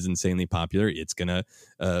arena is insanely popular, it's going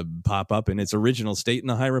to pop up in its original state in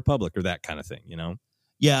the High Republic or that kind of thing,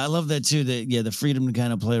 Yeah, I love that too. The freedom to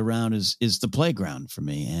kind of play around is the playground for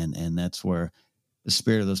me. And that's where the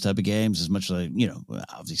spirit of those type of games, as much like,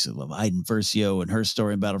 obviously love Iden Versio and her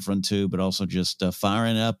story in Battlefront 2, but also just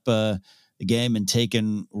firing up the game and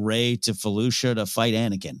taking Rey to Felucia to fight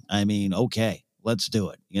Anakin. I mean, okay, let's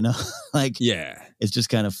do it. It's just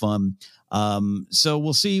kind of fun. So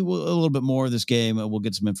we'll see a little bit more of this game. We'll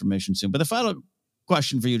get some information soon. But the final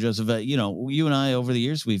question for you, Joseph, you and I over the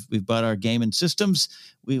years, we've bought our gaming systems.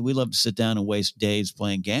 We love to sit down and waste days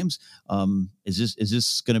playing games. Is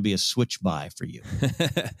this going to be a Switch buy for you?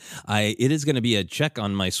 It is going to be a check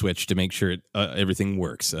on my Switch to make sure everything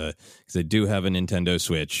works. Because I do have a Nintendo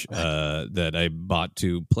Switch that I bought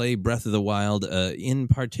to play Breath of the Wild in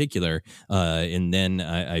particular. And then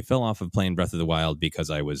I fell off of playing Breath of the Wild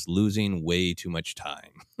because I was losing way too much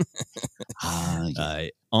time.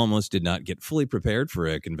 I almost did not get fully prepared for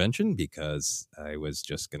a convention because I was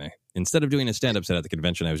just going to, instead of doing a stand-up set at the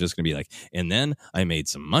convention, I was just going to be like, and then I made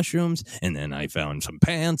some mushrooms, and then I found some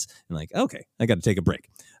pants, and like, okay, I got to take a break.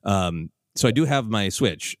 So I do have my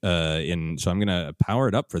Switch, so I'm going to power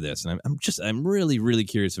it up for this, and I'm really, really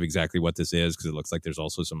curious of exactly what this is, because it looks like there's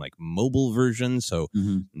also some like mobile version. So,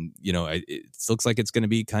 it looks like it's going to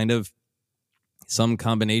be kind of some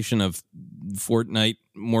combination of Fortnite,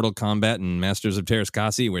 Mortal Kombat, and Masters of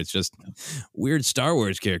Terrascasi, where it's just weird Star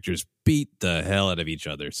Wars characters beat the hell out of each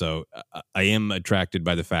other. So I am attracted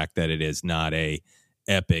by the fact that it is not a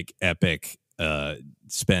epic,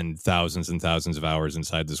 spend thousands and thousands of hours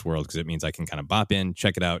inside this world, because it means I can kind of bop in,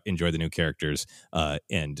 check it out, enjoy the new characters,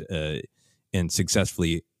 and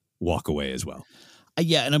successessly walk away as well.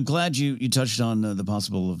 Yeah, and I'm glad you touched on the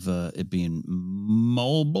possible of it being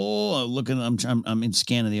mobile. I'm in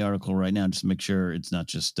scanning the article right now just to make sure it's not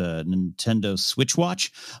just Nintendo Switch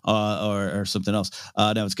Watch or something else.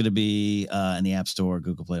 No, it's going to be in the App Store,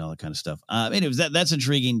 Google Play, all that kind of stuff. Anyways, that's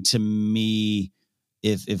intriguing to me.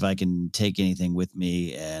 If I can take anything with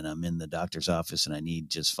me and I'm in the doctor's office and I need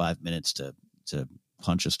just 5 minutes to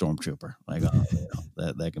punch a stormtrooper, like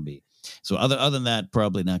that can be. So other than that,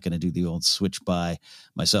 probably not going to do the old Switch buy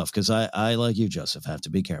myself, because I like you, Joseph, have to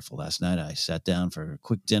be careful. Last night I sat down for a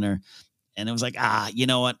quick dinner and it was like, you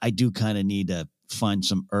know what? I do kind of need to find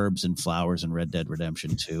some herbs and flowers in Red Dead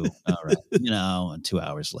Redemption 2. All right. And 2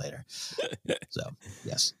 hours later. So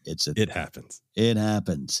yes, it happens. It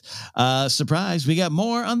happens. Surprise. We got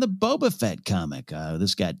more on the Boba Fett comic.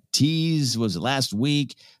 This got teased, was it last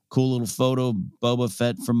week? Cool little photo, Boba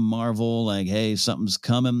Fett from Marvel, like, hey, something's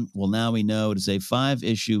coming. Well, now we know it is a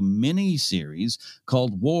 5-issue mini-series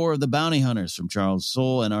called War of the Bounty Hunters from Charles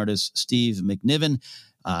Soule and artist Steve McNiven.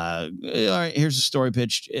 All right, here's a story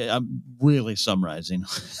pitch. I'm really summarizing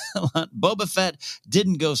a lot. Boba Fett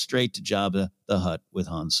didn't go straight to Jabba the Hutt with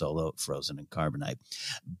Han Solo frozen in carbonite.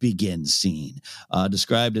 Begin scene.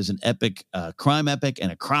 Described as an epic, crime epic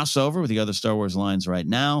and a crossover with the other Star Wars lines right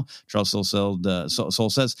now. Charles Soule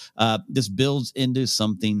says this builds into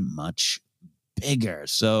something much bigger.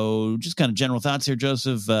 So just kind of general thoughts here,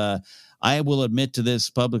 Joseph. I will admit to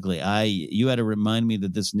this publicly. You had to remind me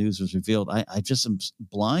that this news was revealed. I just am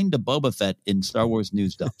blind to Boba Fett in Star Wars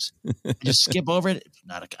news dumps. Just skip over it.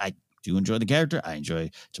 I do enjoy the character. I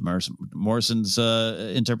enjoy Tamara Morrison's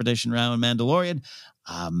interpretation around Mandalorian.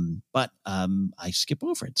 But I skip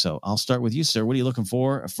over it. So I'll start with you, sir. What are you looking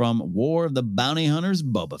for from War of the Bounty Hunters,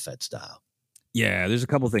 Boba Fett style? Yeah, there's a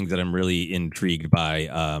couple things that I'm really intrigued by.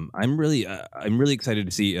 I'm really excited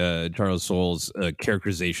to see Charles Soule's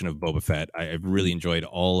characterization of Boba Fett. I've really enjoyed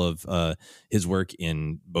all of his work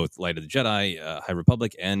in both Light of the Jedi, High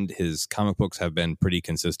Republic, and his comic books have been pretty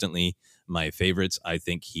consistently my favorites. I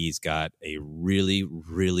think he's got a really,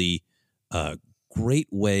 really great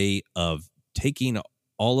way of taking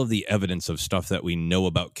all of the evidence of stuff that we know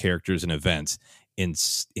about characters and events in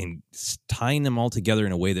tying them all together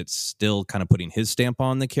in a way that's still kind of putting his stamp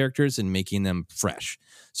on the characters and making them fresh.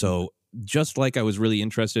 So just like I was really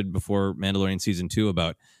interested before Mandalorian Season 2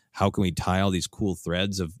 about how can we tie all these cool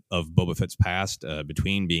threads of Boba Fett's past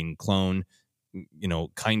between being clone,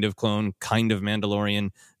 kind of Mandalorian,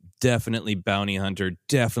 definitely bounty hunter,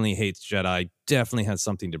 definitely hates Jedi, definitely has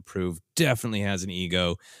something to prove, definitely has an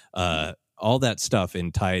ego, all that stuff,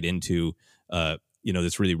 and tie it into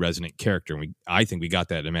this really resonant character. And I think we got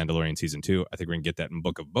that in Mandalorian Season 2. I think we're going to get that in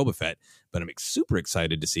Book of Boba Fett. But I'm super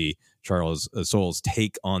excited to see Charles Soule's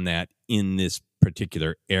take on that in this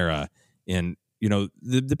particular era. And,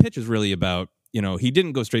 the pitch is really about, he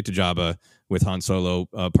didn't go straight to Jabba with Han Solo,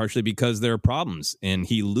 partially because there are problems and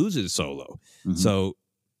he loses Solo. Mm-hmm. So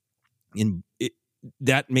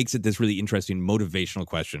that makes it this really interesting motivational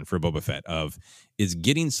question for Boba Fett of, is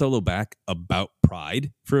getting Solo back about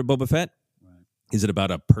pride for Boba Fett? Is it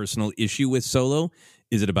about a personal issue with Solo?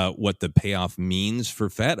 Is it about what the payoff means for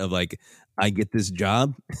Fett of like, I get this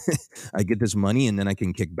job, I get this money, and then I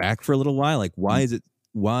can kick back for a little while? Like, why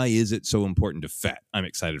is it so important to Fett? I'm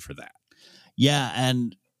excited for that. Yeah,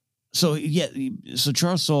 and so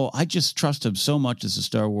Charles Soule, I just trust him so much as a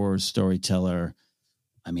Star Wars storyteller.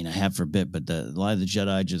 I mean, I have for a bit, but the Light of the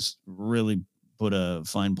Jedi just really put a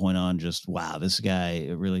fine point on just, wow, this guy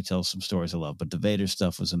really tells some stories I love. But the Vader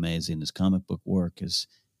stuff was amazing. His comic book work is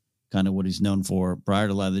kind of what he's known for prior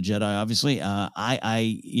to Light of the Jedi, obviously.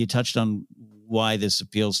 You touched on why this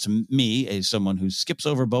appeals to me as someone who skips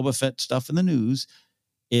over Boba Fett stuff in the news,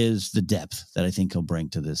 is the depth that I think he'll bring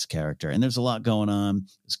to this character. And there's a lot going on.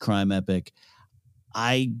 It's crime epic.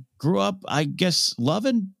 I grew up, I guess,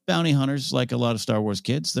 loving bounty hunters like a lot of Star Wars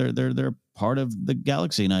kids. They're part of the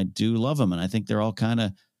galaxy, and I do love them. And I think they're all kind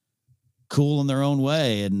of cool in their own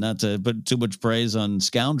way. And not to put too much praise on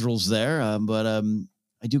scoundrels there, but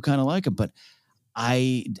I do kind of like them. But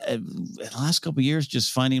in the last couple of years,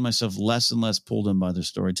 just finding myself less and less pulled in by their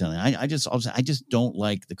storytelling. I just don't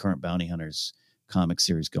like the current bounty hunters comic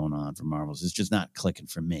series going on for Marvels. It's just not clicking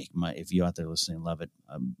for me. If you out there listening love it,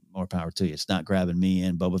 more power to you. It's not grabbing me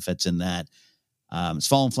in. Boba Fett's in that. It's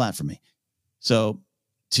falling flat for me. So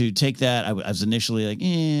to take that, I was initially like,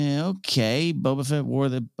 okay, Boba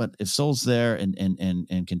Fett but if Soule's there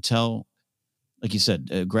and can tell, like you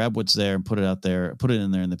said, grab what's there and put it out there, put it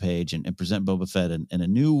in there in the page and present Boba Fett in a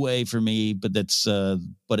new way for me. But it's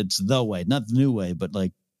the way, not the new way, but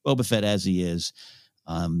like Boba Fett as he is.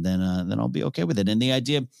 Then I'll be okay with it. And the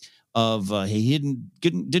idea of he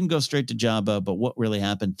didn't go straight to Jabba, but what really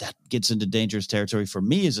happened, that gets into dangerous territory for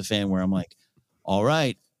me as a fan, where I'm like, all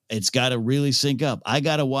right, it's got to really sync up. I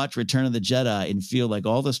got to watch Return of the Jedi and feel like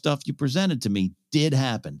all the stuff you presented to me did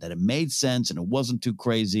happen, that it made sense and it wasn't too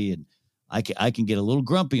crazy. And I can get a little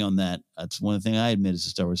grumpy on that. That's one thing I admit as a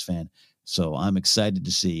Star Wars fan. So I'm excited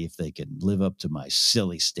to see if they can live up to my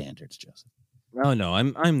silly standards, Joseph. Oh no,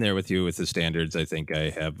 I'm there with you with the standards. I think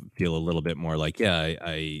I feel a little bit more like,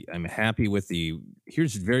 I'm happy with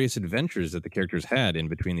here's various adventures that the characters had in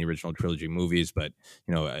between the original trilogy movies, but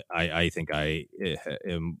I think I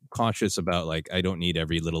am cautious about, like, I don't need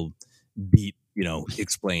every little beat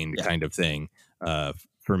explained kind of thing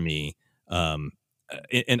for me. And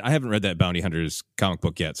I haven't read that Bounty Hunters comic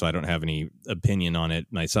book yet, so I don't have any opinion on it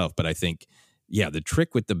myself, but I think, yeah, the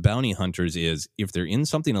trick with the bounty hunters is if they're in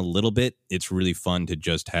something a little bit, it's really fun to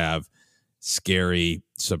just have scary,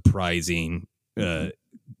 surprising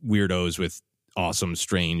weirdos with awesome,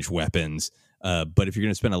 strange weapons. But if you're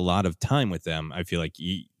going to spend a lot of time with them, I feel like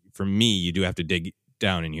for me, you do have to dig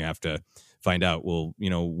down and you have to find out, well,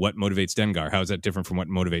 what motivates Dengar? How is that different from what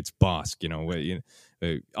motivates Bosk?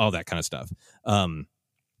 All that kind of stuff.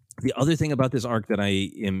 The other thing about this arc that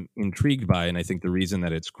I am intrigued by, and I think the reason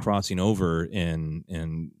that it's crossing over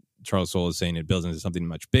and Charles Soule is saying it builds into something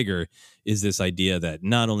much bigger, is this idea that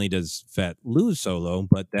not only does Fett lose Solo,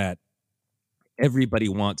 but that everybody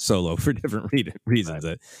wants Solo for different reasons.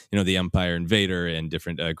 Right. The Empire and Vader and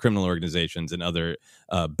different criminal organizations and other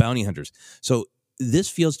bounty hunters. So this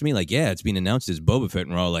feels to me like, it's being announced as Boba Fett,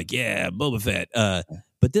 and we're all like, yeah, Boba Fett.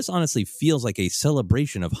 But this honestly feels like a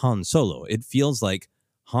celebration of Han Solo. It feels like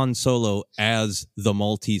Han Solo as the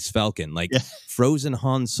Maltese Falcon. Like, frozen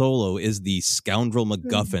Han Solo is the scoundrel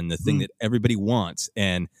MacGuffin, the thing that everybody wants.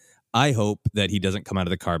 And I hope that he doesn't come out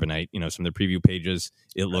of the carbonite. You know, some of the preview pages,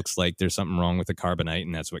 it looks like there's something wrong with the carbonite,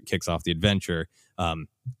 and that's what kicks off the adventure.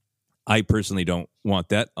 I personally don't want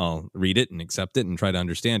that. I'll read it and accept it and try to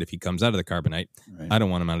understand if he comes out of the carbonite. Right. I don't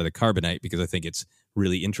want him out of the carbonite because I think it's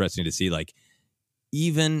really interesting to see, like,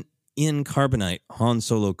 even in carbonite, Han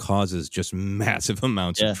Solo causes just massive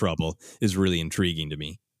amounts of trouble is really intriguing to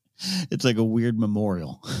me. It's like a weird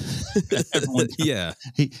memorial. Yeah.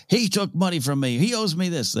 He took money from me. He owes me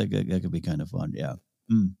this. That could be kind of fun. Yeah.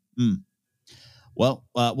 Well,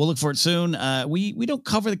 we'll look for it soon. We don't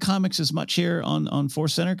cover the comics as much here on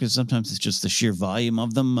Force Center because sometimes it's just the sheer volume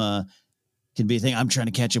of them can be a thing. I'm trying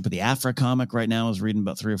to catch up with the Afra comic right now. I was reading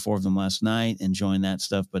about 3 or 4 of them last night, enjoying that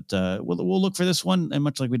stuff. But we'll look for this one, and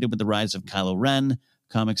much like we did with the Rise of Kylo Ren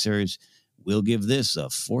comic series, we'll give this a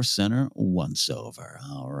Force Center once-over.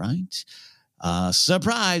 All right.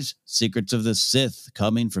 Surprise! Secrets of the Sith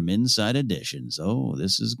coming from Inside Editions. Oh,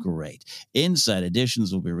 this is great. Inside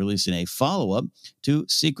Editions will be releasing a follow-up to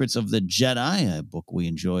Secrets of the Jedi, a book we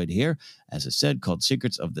enjoyed here, as I said, called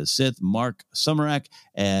Secrets of the Sith. Mark Sumerak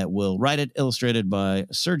will write it, illustrated by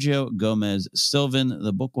Sergio Gomez-Sylvan.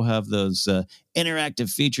 The book will have those interactive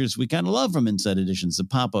features we kind of love from Inside Editions, the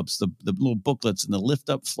pop-ups, the little booklets, and the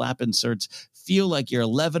lift-up flap inserts. Feel like you're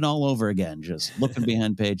 11 all over again, just looking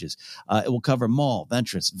behind pages. It will cover Maul,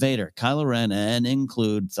 Ventress, Vader, Kylo Ren, and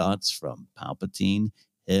include thoughts from Palpatine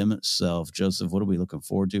himself. Joseph, what are we looking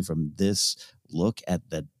forward to from this look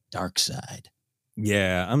at the dark side?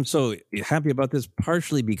 Yeah, I'm so happy about this,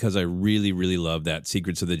 partially because I really, really love that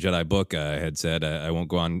Secrets of the Jedi book. I had said I won't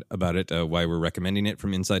go on about it, why we're recommending it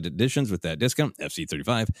from Inside Editions with that discount,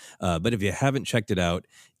 FC35. But if you haven't checked it out,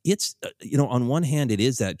 it's, on one hand, it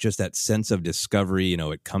is that sense of discovery.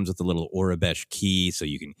 It comes with a little Aurebesh key, so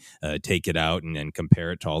you can take it out and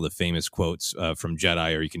compare it to all the famous quotes from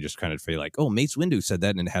Jedi, or you can just kind of feel like, oh, Mace Windu said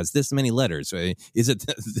that, and it has this many letters. Is it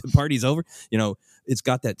the party's over? It's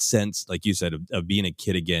got that sense, like you said, of being a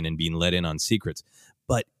kid again and being let in on secrets.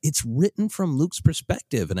 But it's written from Luke's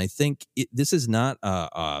perspective, and I think this is not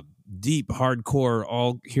a deep, hardcore,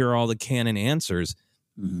 all the canon answers.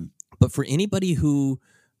 Mm-hmm. But for anybody who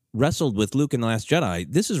wrestled with Luke in The Last Jedi,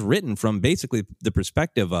 this is written from basically the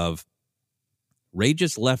perspective of Rey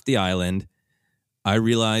just left the island. I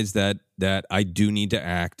realize that I do need to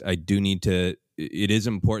act. It is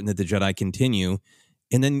important that the Jedi continue.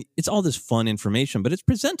 And then it's all this fun information, but it's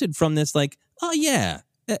presented from this like, oh yeah,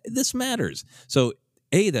 this matters. So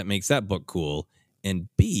A, that makes that book cool. And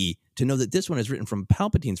B, to know that this one is written from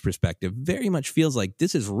Palpatine's perspective very much feels like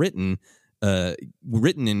this is written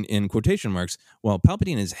in quotation marks while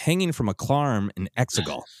Palpatine is hanging from a Clarm in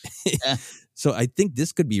Exegol. So I think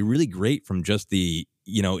this could be really great from just the,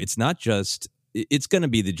 it's not just, it's going to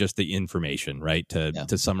be just the information, right?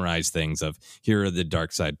 To summarize things of here are the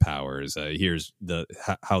dark side powers. Here's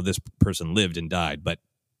how this person lived and died. But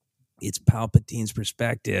it's Palpatine's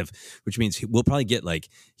perspective, which means we'll probably get like,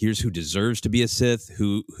 here's who deserves to be a Sith,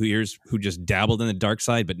 who just dabbled in the dark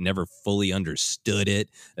side but never fully understood it.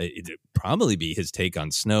 It'd probably be his take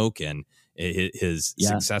on Snoke and his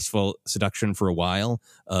successful seduction for a while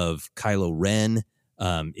of Kylo Ren.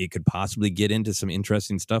 It could possibly get into some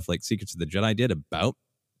interesting stuff like Secrets of the Jedi did about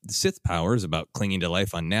the Sith powers, about clinging to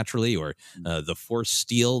life unnaturally, or the Force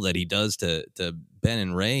steel that he does to Ben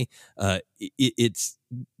and Rey. It's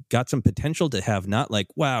got some potential to have not like,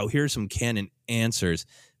 wow, here's some canon answers,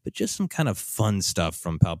 but just some kind of fun stuff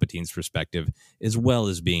from Palpatine's perspective, as well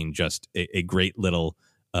as being just a great little,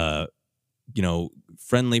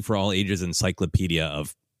 friendly for all ages encyclopedia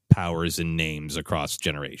of powers and names across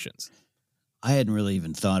generations. I hadn't really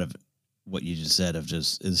even thought of what you just said of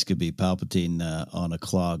just, this could be Palpatine on a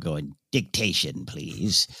claw going, dictation,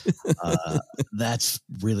 please. That's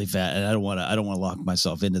really fast. And I don't want to lock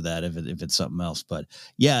myself into that if it's something else. But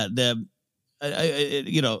yeah,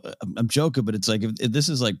 I'm joking, but it's like, if this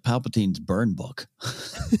is like Palpatine's burn book,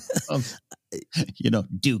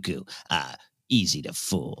 Dooku, easy to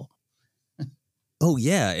fool. Oh,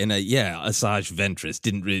 yeah. And Asajj Ventress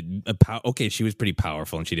didn't really... she was pretty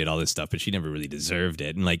powerful and she did all this stuff, but she never really deserved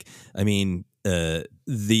it. And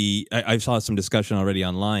I saw some discussion already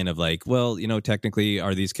online of like, well, technically,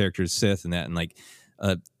 are these characters Sith and that? And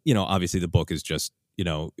obviously the book is just,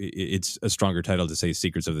 it's a stronger title to say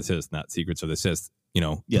Secrets of the Sith, not Secrets of the Sith,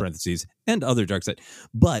 parentheses, and other dark side.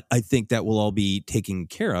 But I think that will all be taken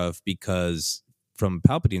care of because from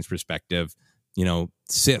Palpatine's perspective,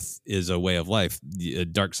 Sith is a way of life. A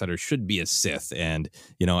Darksider should be a Sith. And,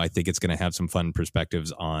 I think it's going to have some fun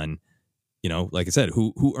perspectives on, like I said,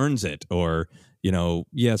 who earns it? Or,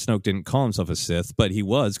 Snoke didn't call himself a Sith, but he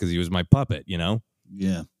was because he was my puppet,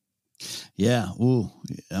 Yeah. Yeah. Ooh,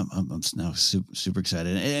 I'm now super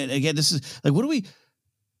excited. And again, this is like, what do we?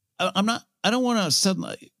 I don't want to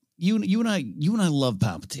suddenly. You and I love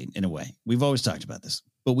Palpatine in a way. We've always talked about this,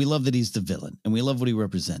 but we love that he's the villain, and we love what he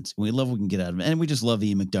represents, and we love what we can get out of him, and we just love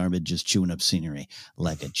Ian McDiarmid just chewing up scenery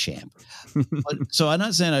like a champ. So I'm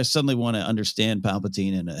not saying I suddenly want to understand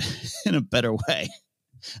Palpatine in a better way.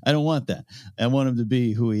 I don't want that. I want him to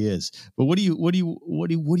be who he is. But what do you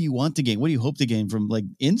want to gain? What do you hope to gain from like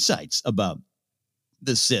insights about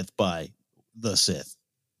the Sith by the Sith?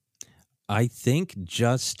 I think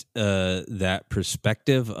just that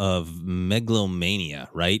perspective of megalomania,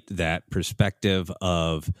 right? That perspective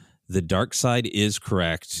of the dark side is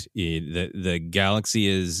correct. The galaxy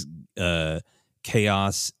is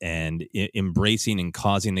chaos, and embracing and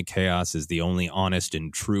causing the chaos is the only honest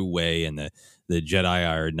and true way. And the Jedi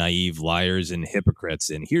are naive liars and hypocrites.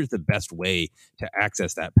 And here's the best way to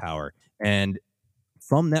access that power. And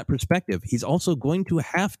from that perspective, he's also going to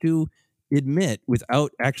have to admit,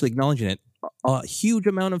 without actually acknowledging it, a huge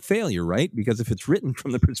amount of failure, right? Because if it's written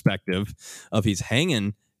from the perspective of he's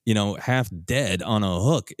hanging, half dead on a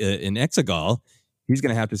hook in Exegol, he's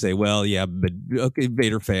going to have to say, well, yeah, but okay,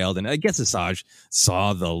 Vader failed. And I guess Asajj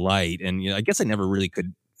saw the light. And I guess I never really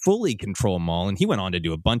could fully control Maul. And he went on to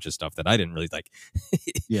do a bunch of stuff that I didn't really like.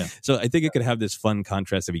 Yeah. So I think it could have this fun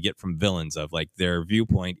contrast that we get from villains of like their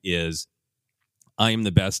viewpoint is, I am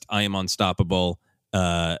the best. I am unstoppable.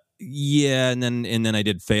 Yeah, and then I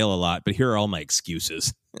did fail a lot, but here are all my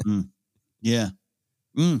excuses. Yeah.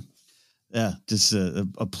 Yeah, just a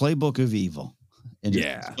playbook of evil. And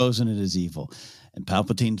just exposing it as evil. And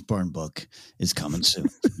Palpatine's burn book is coming soon.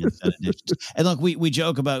 And look, we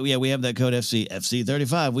joke about, we have that code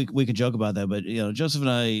FC35. We can joke about that, but Joseph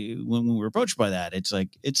and I, when we were approached by that, it's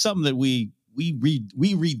like it's something that we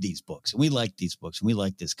read these books, and we like these books, and we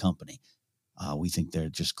like this company. We think they're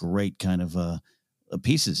just great kind of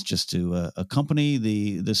pieces just to accompany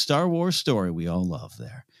the Star Wars story we all love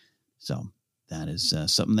there. So that is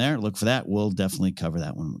something there. Look for that. We'll definitely cover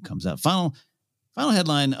that when it comes out. Final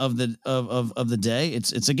headline of the day.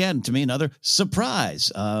 It's again, to me, another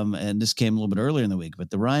surprise. And this came a little bit earlier in the week, but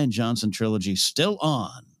the Rian Johnson trilogy still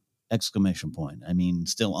on! Exclamation point. I mean,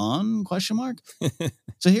 still on? Question mark.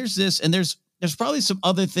 So here's this, and there's probably some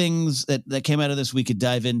other things that came out of this we could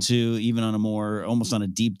dive into, even on a more, almost on a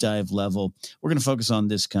deep dive level. We're going to focus on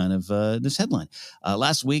this kind of, this headline.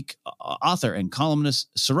 Last week, author and columnist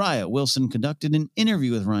Soraya Wilson conducted an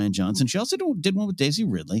interview with Rian Johnson. She also did one with Daisy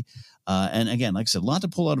Ridley. And again, like I said, a lot to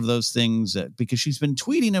pull out of those things because she's been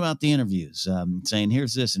tweeting about the interviews, saying,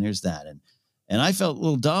 here's this and here's that. And I felt a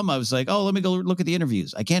little dumb. I was like, oh, let me go look at the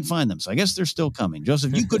interviews. I can't find them. So I guess they're still coming.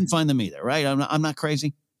 Joseph, you couldn't find them either, right? I'm not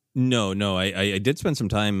crazy. No. I did spend some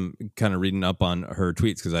time kind of reading up on her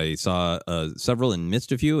tweets because I saw several and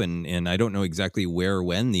missed a few, and I don't know exactly where or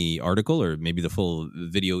when the article or maybe the full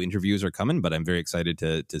video interviews are coming, but I'm very excited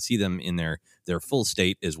to see them in their full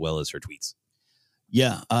state as well as her tweets.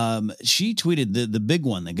 Yeah, she tweeted the big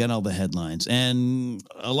one that got all the headlines and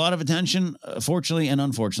a lot of attention, fortunately and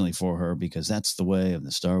unfortunately for her, because that's the way of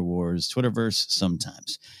the Star Wars Twitterverse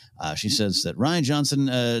sometimes. She says that Rian Johnson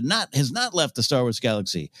has not left the Star Wars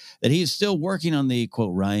galaxy, that he is still working on the,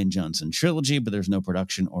 quote, Rian Johnson trilogy, but there's no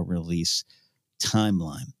production or release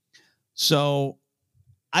timeline. So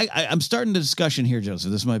I'm starting the discussion here, Joseph.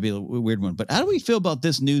 This might be a weird one, but how do we feel about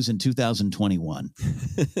this news in 2021?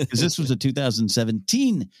 Because this was a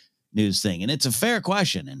 2017 news thing, and it's a fair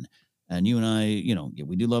question. And you and I,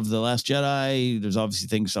 we do love The Last Jedi. There's obviously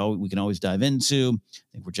things we can always dive into. I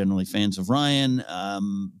think we're generally fans of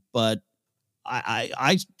Rian. But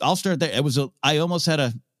I'll start there. I almost had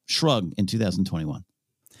a shrug in 2021.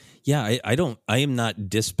 Yeah, I am not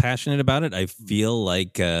dispassionate about it. I feel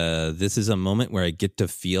like this is a moment where I get to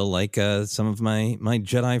feel like some of my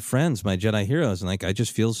Jedi friends, my Jedi heroes, and like I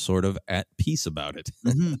just feel sort of at peace about it.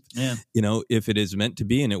 Mm-hmm. Yeah. If it is meant to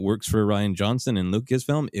be and it works for Rian Johnson and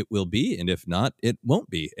Lucasfilm, it will be, and if not, it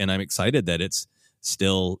won't be. And I'm excited that it's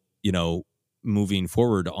still, moving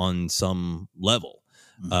forward on some level.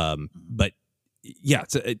 Mm-hmm. But yeah,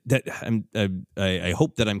 I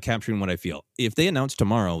hope that I'm capturing what I feel. If they announce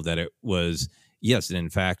tomorrow that it was yes, and in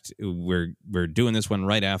fact we're doing this one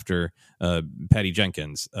right after Patty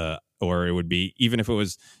Jenkins, or it would be, even if it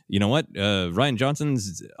was, Rian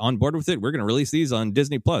Johnson's on board with it, we're going to release these on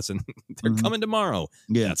Disney Plus, and they're coming tomorrow.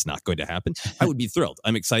 Yeah, that's not going to happen. I would be thrilled.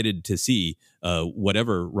 I'm excited to see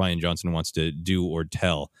whatever Rian Johnson wants to do or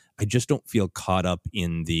tell. I just don't feel caught up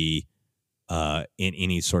in the in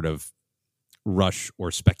any sort of rush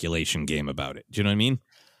or speculation game about it. Do you know what I mean?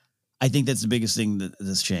 I think that's the biggest thing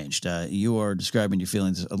that's changed. You are describing your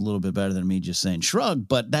feelings a little bit better than me just saying shrug,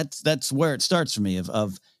 but that's where it starts for me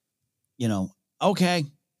of okay,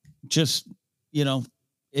 just,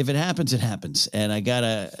 if it happens, it happens. And I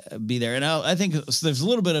gotta be there. And I think there's a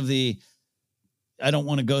little bit of I don't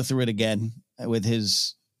want to go through it again with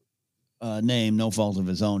his name, no fault of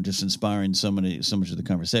his own, just inspiring so much of the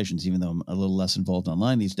conversations, even though I'm a little less involved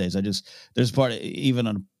online these days. There's part, even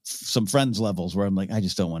on some friends levels, where I'm like, I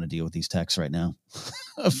just don't want to deal with these texts right now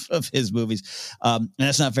of his movies. And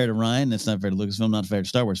that's not fair to Ryan. That's not fair to Lucasfilm, not fair to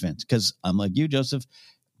Star Wars fans. Because I'm like you, Joseph,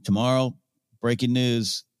 tomorrow, breaking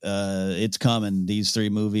news, it's coming. These 3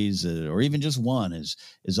 movies, or even just one, is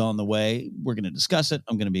on the way. We're going to discuss it.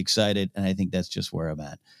 I'm going to be excited. And I think that's just where I'm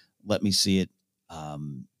at. Let me see it.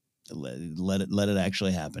 Let it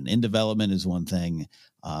actually happen. In development is one thing,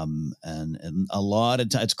 and a lot of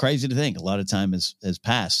time, it's crazy to think a lot of time has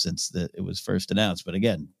passed since it was first announced. But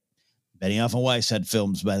again, Benioff and Weiss had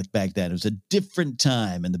films back then. It was a different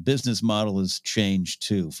time, and the business model has changed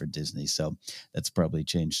too for Disney. So that's probably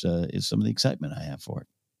changed is some of the excitement I have for it.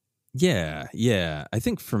 Yeah. I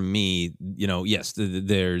think for me, yes,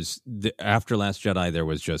 there's after Last Jedi, there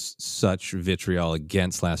was just such vitriol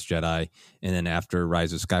against Last Jedi. And then after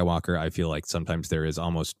Rise of Skywalker, I feel like sometimes there is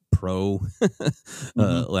almost pro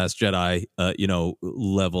Last Jedi,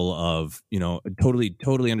 level of,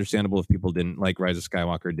 totally understandable if people didn't like Rise of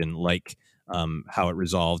Skywalker, didn't like how it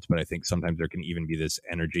resolved. But I think sometimes there can even be this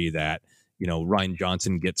energy that, Rian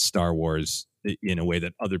Johnson gets Star Wars in a way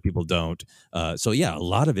that other people don't. So yeah, a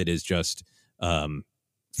lot of it is just,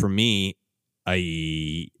 for me,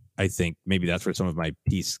 I think maybe that's where some of my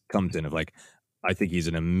piece comes in of like, I think he's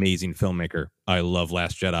an amazing filmmaker. I love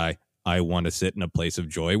Last Jedi. I want to sit in a place of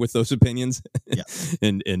joy with those opinions,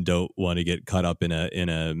 and don't want to get caught up in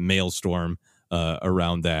a maelstrom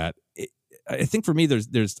around that. I think for me,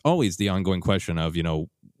 there's always the ongoing question of,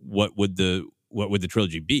 what would the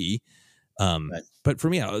trilogy be? Right. But for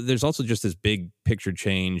me, there's also just this big picture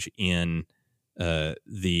change in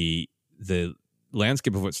the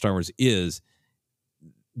landscape of what Star Wars is.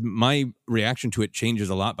 My reaction to it changes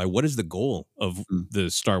a lot by what is the goal of the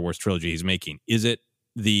Star Wars trilogy he's making. Is it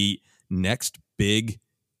the next big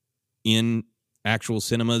in actual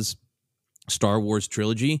cinemas Star Wars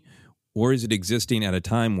trilogy, or is it existing at a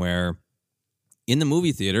time where in the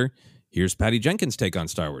movie theater, here's Patty Jenkins' take on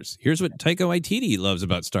Star Wars. Here's what Taika Waititi loves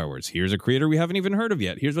about Star Wars. Here's a creator we haven't even heard of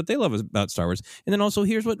yet. Here's what they love about Star Wars. And then also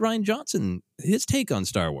here's what Rian Johnson, his take on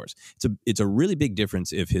Star Wars. It's a really big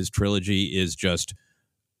difference if his trilogy is just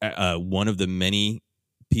one of the many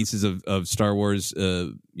pieces of Star Wars,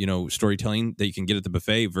 storytelling that you can get at the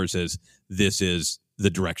buffet versus this is the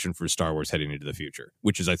direction for Star Wars heading into the future,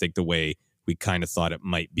 which is, I think, the way we kind of thought it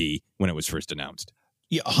might be when it was first announced.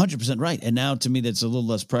 Yeah, 100% right. And now to me, that's a little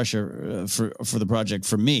less pressure for the project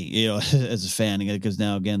for me, as a fan, because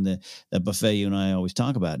now again, the buffet you and I always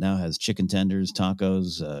talk about now has chicken tenders,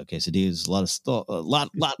 tacos, quesadillas,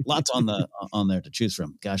 lots on there to choose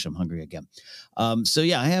from. Gosh, I'm hungry again. So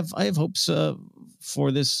yeah, I have hopes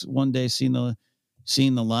for this one day seeing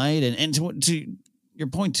the light, and to your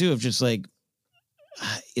point too of just like,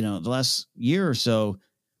 the last year or so.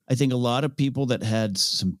 I think a lot of people that had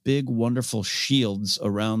some big, wonderful shields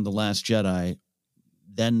around The Last Jedi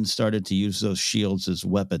then started to use those shields as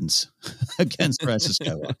weapons against Rise of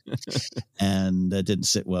Skywalker. And that didn't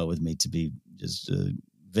sit well with me, to be just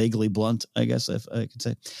vaguely blunt, I guess if I could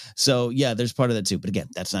say. So, yeah, there's part of that too. But again,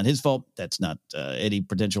 that's not his fault. That's not any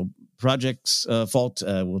potential project's fault.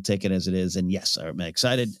 We'll take it as it is. And yes, I'm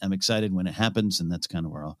excited. I'm excited when it happens. And that's kind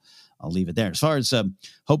of where I'll leave it there. As far as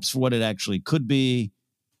hopes for what it actually could be,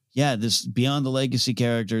 yeah, this Beyond the Legacy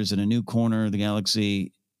characters in a new corner of the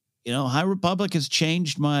galaxy, High Republic has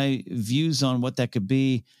changed my views on what that could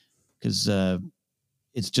be, because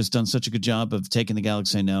it's just done such a good job of taking the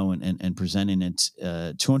galaxy I know and presenting it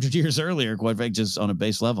 200 years earlier, quite frankly, just on a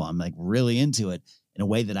base level. I'm like really into it in a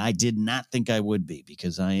way that I did not think I would be,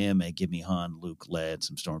 because I am a give me Han, Luke, Leia, and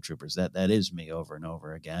some stormtroopers. That is me over and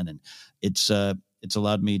over again. And it's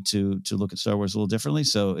allowed me to look at Star Wars a little differently.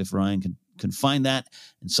 So if Ryan can find that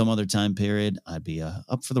in some other time period, I'd be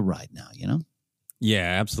up for the ride now,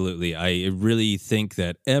 Yeah, absolutely. I really think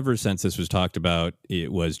that ever since this was talked about,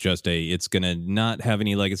 it was just it's going to not have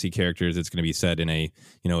any legacy characters. It's going to be set in a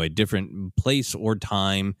different place or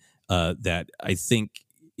time, that I think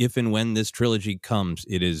if and when this trilogy comes,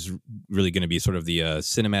 it is really going to be sort of the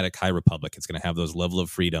cinematic High Republic. It's going to have that level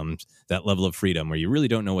of freedom where you really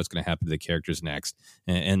don't know what's going to happen to the characters next.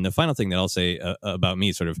 And the final thing that I'll say about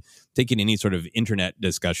me, sort of taking any sort of internet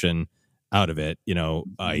discussion out of it,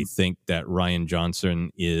 I think that Rian Johnson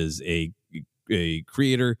is a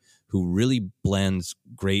creator who really blends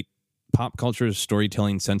great pop culture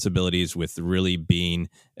storytelling sensibilities with really being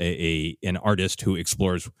an artist who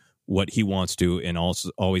explores what he wants to, and also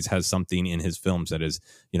always has something in his films that is,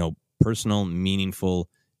 personal, meaningful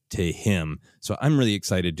to him. So I'm really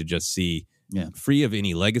excited to just see, free of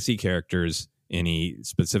any legacy characters, any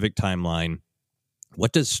specific timeline,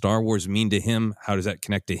 what does Star Wars mean to him? How does that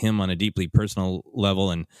connect to him on a deeply personal level?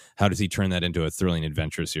 And how does he turn that into a thrilling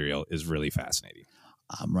adventure serial is really fascinating.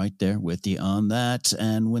 I'm right there with you on that.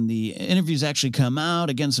 And when the interviews actually come out,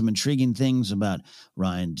 again, some intriguing things about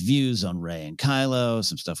Ryan's views on Rey and Kylo,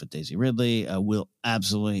 some stuff with Daisy Ridley. We'll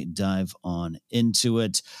absolutely dive on into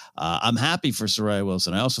it. I'm happy for Soraya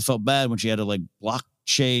Wilson. I also felt bad when she had to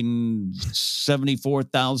blockchain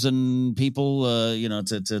 74,000 people,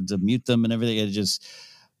 to mute them and everything. It just,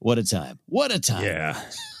 what a time. What a time. Yeah.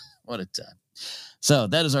 What a time. So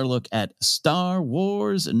that is our look at Star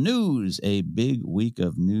Wars news. A big week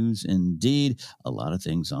of news indeed. A lot of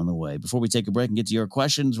things on the way. Before we take a break and get to your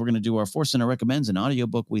questions, we're going to do our Force Center Recommends, an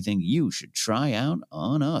audiobook we think you should try out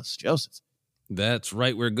on us. Joseph. That's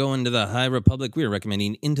right. We're going to the High Republic. We are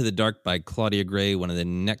recommending Into the Dark by Claudia Gray, one of the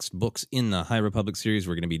next books in the High Republic series.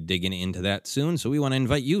 We're going to be digging into that soon. So we want to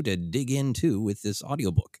invite you to dig in too with this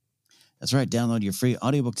audiobook. That's right. Download your free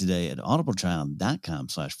audiobook today at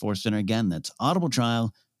audibletrial.com/ForceCenter. Again, that's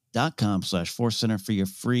audibletrial.com/ForceCenter for your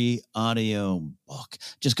free audio book.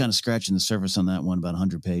 Just kind of scratching the surface on that one, about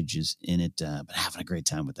 100 pages in it, but having a great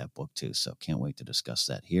time with that book too. So can't wait to discuss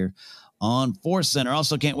that here on Force Center.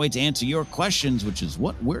 Also can't wait to answer your questions, which is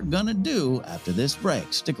what we're going to do after this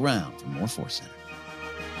break. Stick around for more Force Center.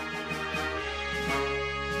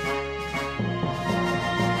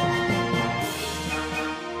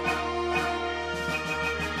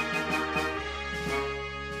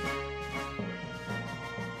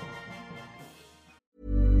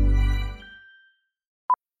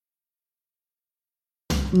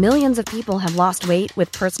 Millions of people have lost weight with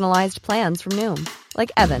personalized plans from Noom.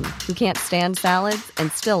 Like Evan, who can't stand salads and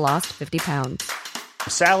still lost 50 pounds.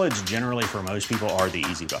 Salads generally for most people are the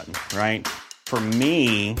easy button, right? For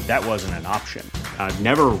me, that wasn't an option. I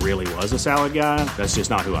never really was a salad guy. That's just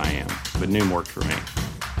not who I am. But Noom worked for me.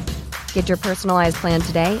 Get your personalized plan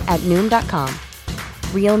today at Noom.com.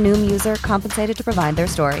 Real Noom user compensated to provide their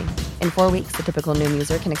story. In 4 weeks, the typical Noom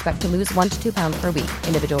user can expect to lose 1 to 2 pounds per week.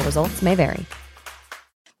 Individual results may vary.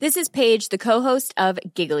 This is Paige, the co-host of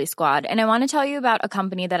Giggly Squad, and I want to tell you about a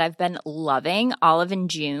company that I've been loving, Olive &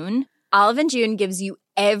 June. Olive & June gives you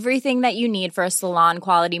everything that you need for a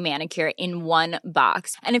salon-quality manicure in one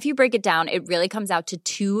box. And if you break it down, it really comes out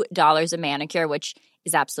to $2 a manicure, which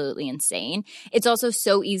is absolutely insane. It's also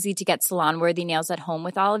so easy to get salon-worthy nails at home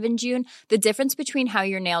with Olive & June. The difference between how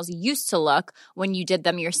your nails used to look when you did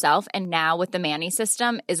them yourself and now with the Mani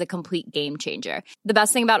system is a complete game changer. The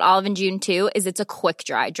best thing about Olive & June, too, is it's a quick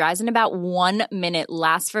dry. Dries in about 1 minute,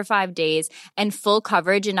 lasts for 5 days, and full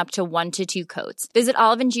coverage in up to 1 to 2 coats. Visit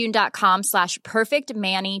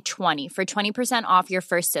oliveandjune.com/perfectmani20 for 20% off your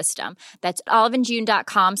first system. That's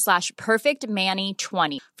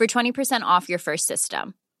oliveandjune.com/perfectmani20 for 20% off your first system.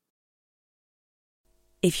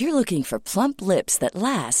 If you're looking for plump lips that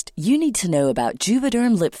last, you need to know about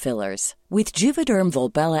Juvederm lip fillers. With Juvederm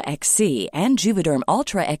Volbella XC and Juvederm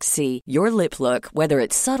Ultra XC, your lip look, whether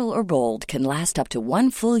it's subtle or bold, can last up to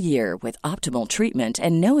 1 full year with optimal treatment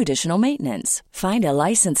and no additional maintenance. Find a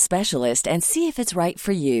licensed specialist and see if it's right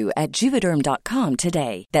for you at Juvederm.com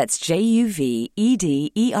today. That's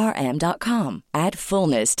JUVEDERM.com. Add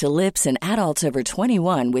fullness to lips in adults over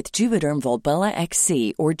 21 with Juvederm Volbella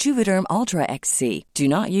XC or Juvederm Ultra XC. Do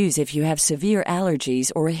not use if you have severe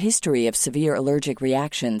allergies or a history of severe allergic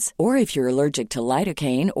reactions, or if you're allergic to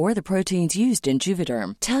lidocaine or the proteins used in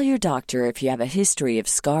Juvederm. Tell your doctor if you have a history of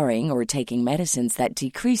scarring or taking medicines that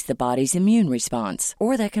decrease the body's immune response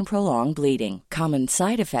or that can prolong bleeding. Common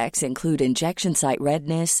side effects include injection site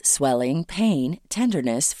redness, swelling, pain,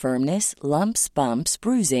 tenderness, firmness, lumps, bumps,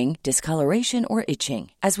 bruising, discoloration, or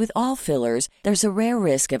itching. As with all fillers, there's a rare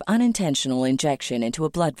risk of unintentional injection into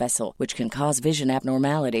a blood vessel, which can cause vision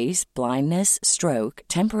abnormalities, blindness, stroke,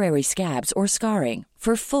 temporary scabs, or scarring.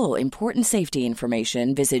 For full, important safety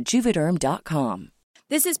information, visit Juvederm.com.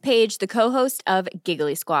 This is Paige, the co-host of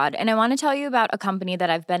Giggly Squad, and I want to tell you about a company that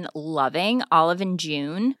I've been loving, Olive &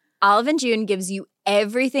 June. Olive & June gives you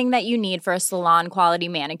everything that you need for a salon-quality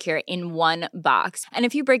manicure in one box. And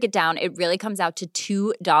if you break it down, it really comes out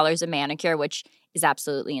to $2 a manicure, which is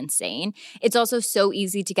absolutely insane. It's also so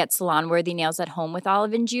easy to get salon-worthy nails at home with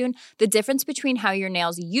Olive & June. The difference between how your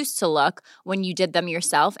nails used to look when you did them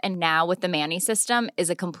yourself and now with the Mani system is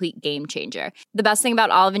a complete game changer. The best thing about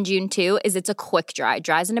Olive & June, too, is it's a quick dry.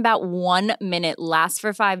 Dries in about 1 minute, lasts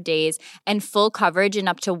for 5 days, and full coverage in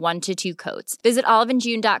up to 1 to 2 coats. Visit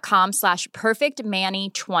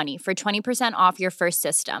oliveandjune.com/perfectmani20 for 20% off your first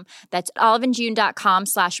system. That's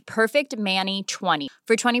oliveandjune.com/perfectmani20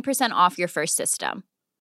 for 20% off your first system.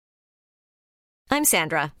 I'm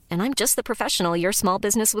Sandra, and I'm just the professional your small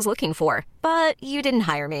business was looking for. But you didn't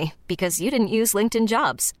hire me because you didn't use LinkedIn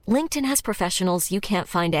Jobs. LinkedIn has professionals you can't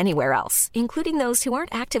find anywhere else, including those who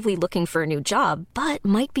aren't actively looking for a new job, but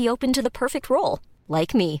might be open to the perfect role,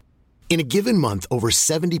 like me. In a given month, over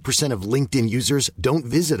 70% of LinkedIn users don't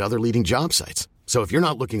visit other leading job sites. So if you're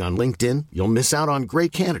not looking on LinkedIn, you'll miss out on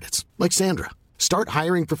great candidates like Sandra. Start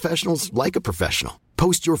hiring professionals like a professional.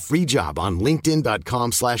 Post your free job on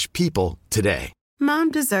linkedin.com/people today.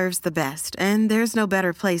 Mom deserves the best, and there's no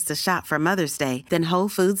better place to shop for Mother's Day than Whole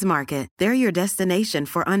Foods Market. They're your destination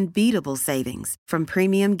for unbeatable savings, from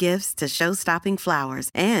premium gifts to show-stopping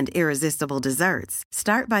flowers and irresistible desserts.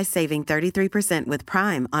 Start by saving 33% with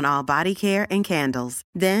Prime on all body care and candles.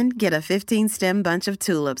 Then get a 15-stem bunch of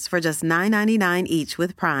tulips for just $9.99 each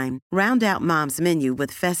with Prime. Round out Mom's menu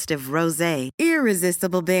with festive rosé,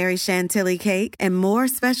 irresistible berry chantilly cake, and more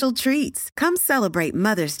special treats. Come celebrate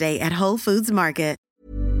Mother's Day at Whole Foods Market.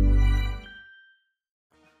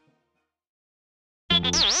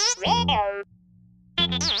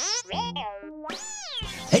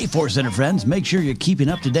 Hey, Force Center friends, make sure you're keeping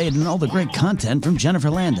up to date on all the great content from Jennifer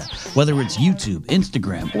Landa. Whether it's YouTube,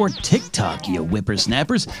 Instagram, or TikTok, you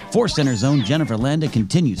whippersnappers, Force Center's own Jennifer Landa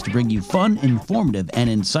continues to bring you fun, informative, and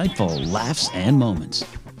insightful laughs and moments.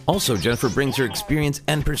 Also, Jennifer brings her experience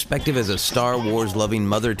and perspective as a Star Wars-loving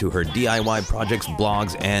mother to her DIY projects,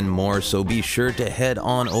 blogs, and more. So be sure to head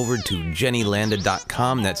on over to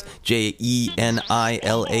JennyLanda.com. That's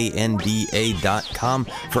JennyLanda.com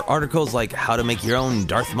for articles like how to make your own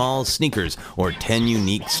Darth Maul sneakers or 10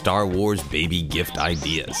 unique Star Wars baby gift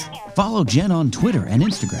ideas. Follow Jen on Twitter and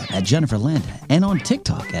Instagram at Jennifer Landa and on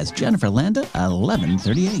TikTok as Jennifer Landa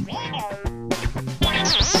 1138.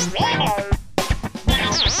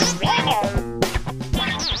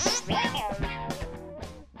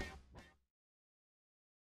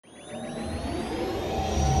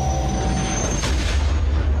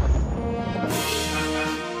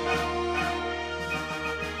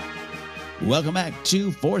 Welcome back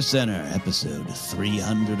to Force Center, episode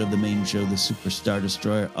 300 of the main show, the Superstar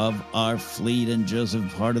Destroyer of our fleet. And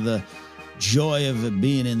Joseph, part of the joy of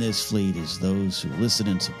being in this fleet is those who listen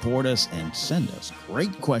and support us and send us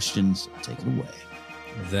great questions. Take it away.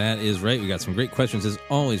 That is right. We got some great questions, as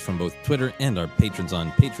always, from both Twitter and our patrons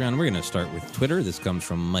on Patreon. We're going to start with Twitter. This comes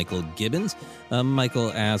from Michael Gibbons.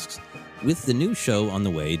 Michael asks, with the new show on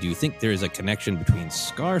the way, do you think there is a connection between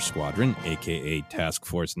Scar Squadron, a.k.a. Task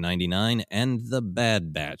Force 99, and the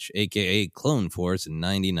Bad Batch, a.k.a. Clone Force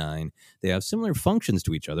 99? They have similar functions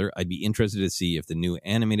to each other. I'd be interested to see if the new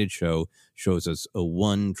animated show shows us a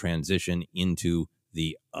one transition into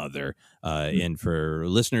the other. And for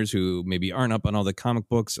listeners who maybe aren't up on all the comic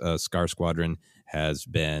books, Scar Squadron has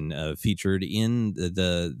been featured in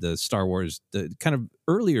the Star Wars, the kind of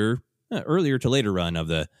earlier to later run of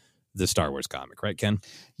the Star Wars comic, right, Ken?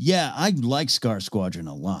 Yeah, I like Scar Squadron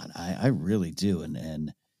a lot. I really do.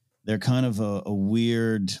 And they're kind of a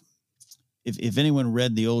weird, if anyone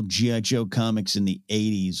read the old G.I. Joe comics in the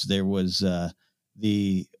 80s, there was the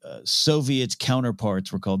Soviet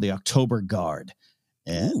counterparts were called the October Guard.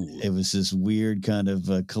 And it was this weird kind of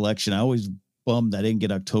collection. I always bummed I didn't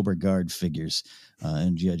get October Guard figures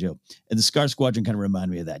in G.I. Joe. And the Scar Squadron kind of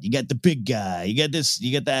reminded me of that. You got the big guy, you get this, you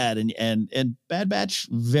get that, and Bad Batch,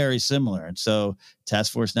 very similar. And so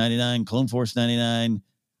Task Force 99, Clone Force 99,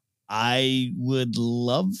 I would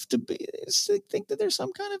love to think that there's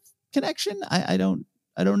some kind of connection. I don't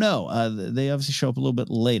know. They obviously show up a little bit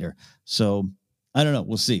later. So I don't know.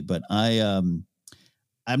 We'll see. But I'm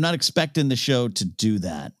not expecting the show to do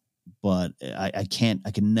that, but I can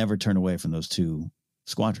never turn away from those two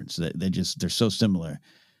squadrons. They're so similar,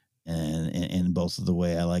 and both of the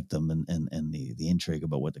way I like them and the intrigue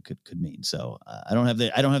about what they could mean. So I don't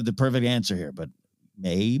have the perfect answer here, but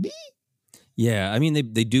maybe. Yeah, I mean,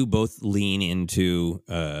 they do both lean into,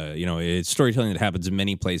 it's storytelling that happens in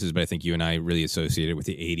many places, but I think you and I really associate it with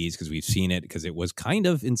the 80s because we've seen it, because it was kind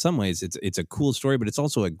of, in some ways, it's a cool story, but it's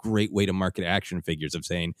also a great way to market action figures of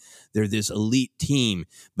saying they're this elite team,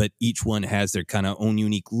 but each one has their kind of own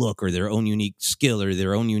unique look or their own unique skill or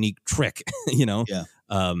their own unique trick, Yeah.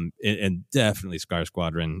 And definitely Scar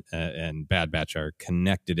Squadron and Bad Batch are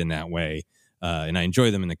connected in that way. And I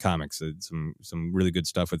enjoy them in the comics. Some really good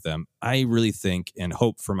stuff with them. I really think and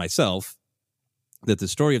hope for myself that the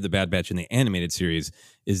story of the Bad Batch in the animated series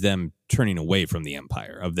is them turning away from the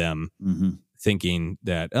Empire, of them thinking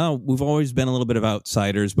that, we've always been a little bit of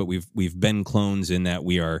outsiders, but we've been clones in that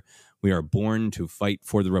we are born to fight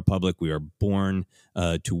for the Republic. We are born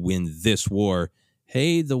to win this war.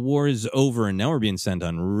 Hey, the war is over, and now we're being sent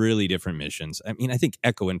on really different missions. I mean, I think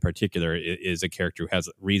Echo in particular is a character who has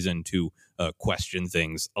reason to question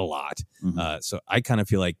things a lot. So I kind of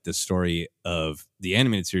feel like the story of the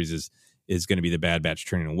animated series is going to be the Bad Batch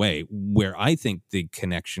turning away. Where I think the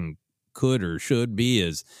connection could or should be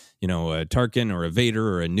is, a Tarkin or a Vader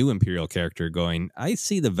or a new Imperial character going, I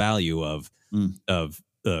see the value of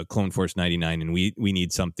Clone Force 99, and we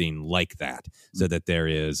need something like that, so that there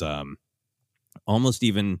is almost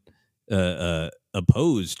even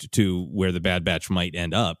opposed to where the Bad Batch might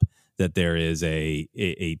end up, that there is a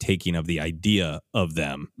taking of the idea of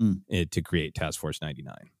them to create Task Force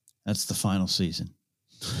 99. That's the final season.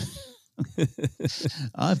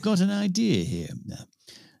 I've got an idea here.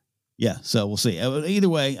 Yeah, so we'll see. Either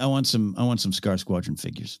way, I want some Scar Squadron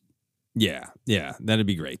figures. Yeah, that'd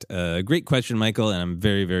be great. Great question, Michael, and I'm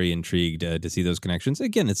very, very intrigued to see those connections.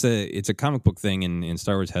 Again, it's a comic book thing, and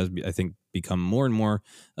Star Wars has, I think, become more and more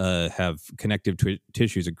have connective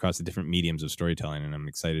tissues across the different mediums of storytelling, and I'm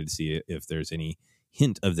excited to see if there's any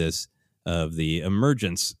hint of this, of the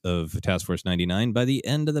emergence of Task Force 99 by the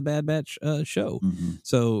end of the Bad Batch show.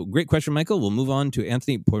 So great question, Michael. We'll move on to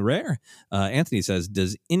Anthony Poirier. Anthony says,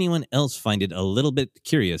 does anyone else find it a little bit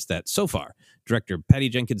curious that so far director Patty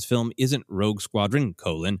Jenkins' film isn't Rogue Squadron,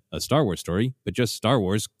 a Star Wars story, but just Star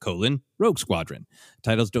Wars, Rogue Squadron?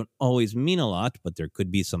 Titles don't always mean a lot, but there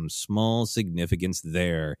could be some small significance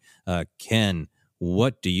there. Ken,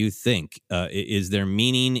 what do you think? Is there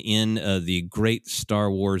meaning in the great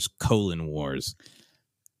Star Wars Wars?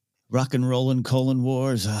 Rock and rollin'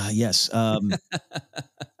 Wars? Yes.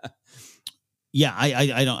 Yeah,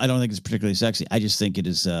 I don't think it's particularly sexy. I just think it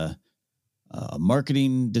is a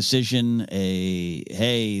marketing decision.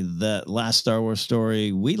 The last Star Wars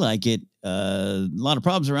story, we like it. A lot of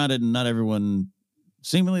problems around it, and not everyone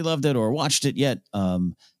seemingly loved it or watched it yet.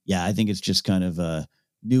 I think it's just kind of a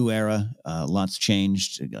new era. Lots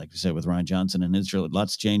changed, like we said, with Rian Johnson and Israel.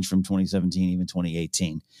 Lots changed from 2017, even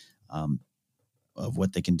 2018, of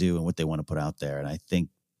what they can do and what they want to put out there. And I think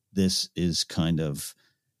this is kind of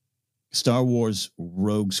Star Wars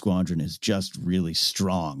Rogue Squadron is just really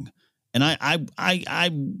strong. And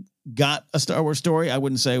I got a Star Wars story. I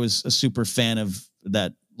wouldn't say I was a super fan of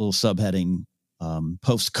that little subheading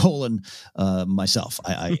post-colon myself.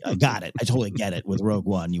 I got it. I totally get it. With Rogue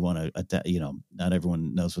One, you want to, not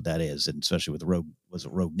everyone knows what that is. And especially with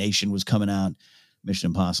Rogue Nation was coming out, Mission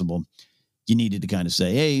Impossible. You needed to kind of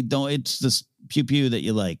say, hey, it's this pew-pew that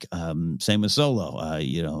you like. Same with Solo.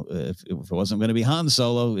 If it wasn't going to be Han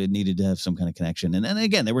Solo, it needed to have some kind of connection. And then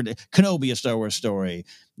again, they were Kenobi, a Star Wars story,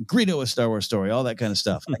 Greedo, a Star Wars story, all that kind of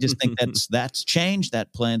stuff. I just think that's changed.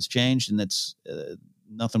 That plan's changed, and that's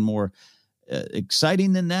nothing more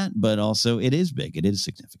exciting than that, but also it is big. It is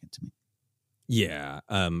significant to me. Yeah,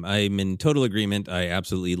 I'm in total agreement. I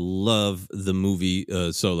absolutely love the movie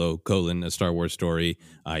Solo, a Star Wars story.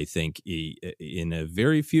 I think in a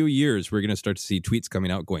very few years, we're going to start to see tweets coming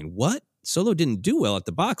out going, what? Solo didn't do well at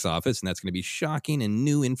the box office, and that's going to be shocking and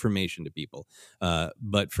new information to people.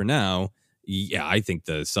 But for now, I think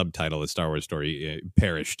the subtitle of Star Wars story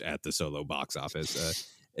perished at the Solo box office.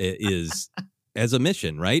 Is as a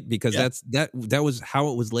mission, right? Because that was how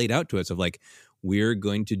it was laid out to us, of like, we're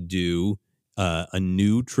going to do a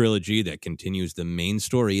new trilogy that continues the main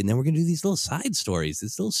story, and then we're going to do these little side stories,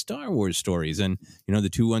 these little Star Wars stories. And the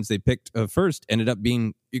two ones they picked first ended up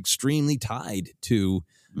being extremely tied to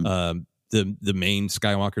the main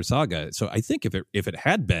Skywalker saga. So I think if it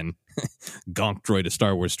had been Gonk Droid, a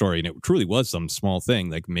Star Wars story, and it truly was some small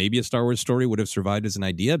thing, like maybe a Star Wars story would have survived as an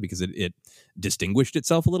idea because it distinguished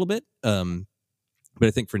itself a little bit. But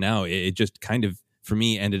I think for now, it just kind of, for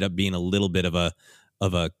me, ended up being a little bit of a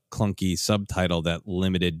clunky subtitle that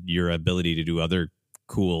limited your ability to do other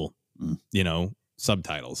cool,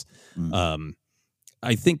 subtitles.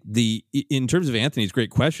 I think in terms of Anthony's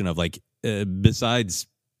great question of like, besides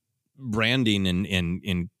branding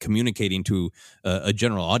and communicating to a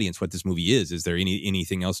general audience what this movie is there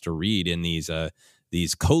anything else to read in these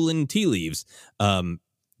tea leaves?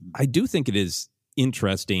 I do think it is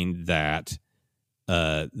interesting that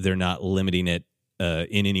they're not limiting it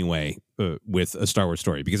in any way with a Star Wars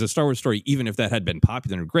story, because a Star Wars story, even if that had been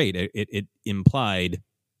popular and great, it implied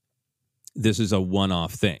this is a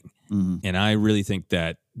one-off thing. Mm-hmm. And I really think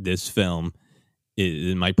that this film,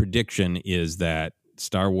 my prediction is that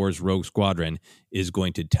Star Wars Rogue Squadron is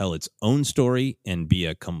going to tell its own story and be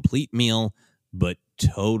a complete meal, but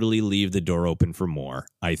totally leave the door open for more.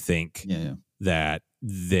 I think that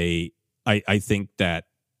I think that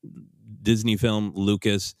Disney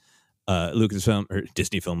Lucasfilm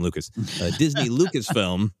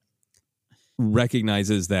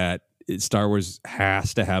recognizes that Star Wars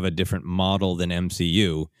has to have a different model than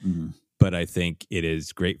MCU. Mm-hmm. But I think it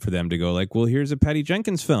is great for them to go like, well, here's a Patty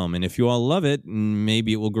Jenkins film, and if you all love it,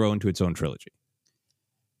 maybe it will grow into its own trilogy.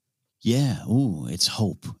 Yeah. Ooh, it's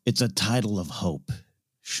hope. It's a title of hope.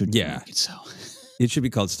 Should make it so. It should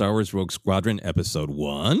be called Star Wars Rogue Squadron Episode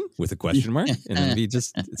 1 with a question mark, and then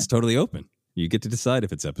it's totally open. You get to decide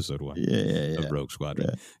if it's Episode 1 of Rogue Squadron.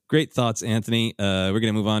 Yeah. Great thoughts, Anthony. We're going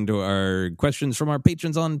to move on to our questions from our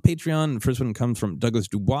patrons on Patreon. The first one comes from Douglas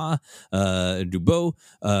Dubois. Douglas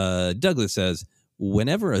says,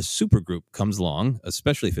 whenever a supergroup comes along,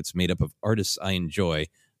 especially if it's made up of artists I enjoy,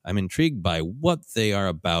 I'm intrigued by what they are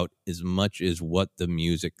about as much as what the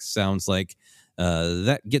music sounds like.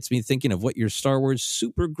 That gets me thinking of what your Star Wars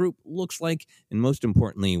supergroup looks like, and most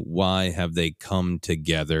importantly, why have they come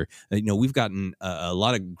together? We've gotten a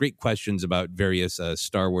lot of great questions about various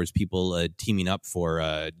Star Wars people teaming up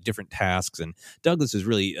for different tasks, and Douglas is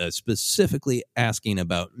really specifically asking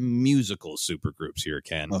about musical supergroups here,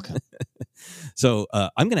 Ken. Okay. So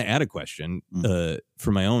I'm going to add a question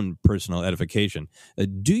for my own personal edification.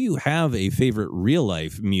 Do you have a favorite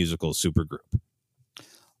real-life musical supergroup?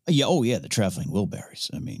 Yeah. Oh, yeah. The Traveling Wilburys.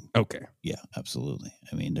 I mean, okay. Yeah, absolutely.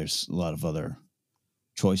 I mean, there's a lot of other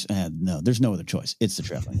choice. No, there's no other choice. It's the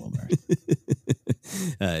Traveling Wilburys.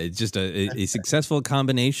 It's just a successful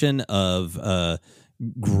combination of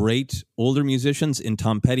great older musicians in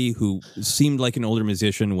Tom Petty, who seemed like an older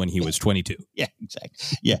musician when he was 22. Yeah,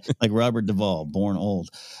 exactly. Yeah, like Robert Duvall, born old.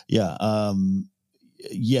 Yeah.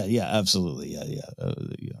 Yeah, absolutely.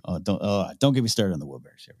 Don't get me started on the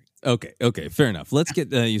Wilburys. Okay, fair enough. Let's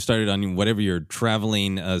get you started on whatever your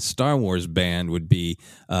traveling Star Wars band would be.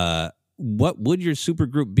 What would your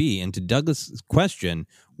supergroup be? And to Douglas' question,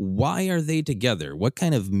 why are they together? What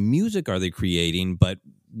kind of music are they creating? But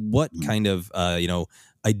what kind of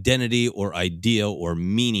identity or idea or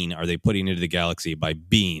meaning are they putting into the galaxy by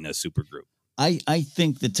being a supergroup? I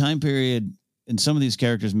think the time period and some of these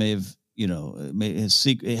characters may have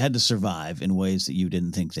had to survive in ways that you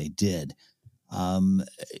didn't think they did.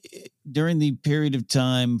 During the period of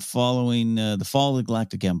time following the fall of the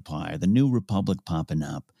Galactic Empire, the New Republic popping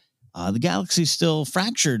up, the galaxy's still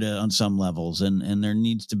fractured on some levels, and there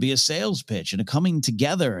needs to be a sales pitch and a coming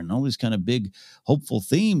together and all these kind of big, hopeful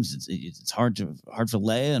themes. It's hard for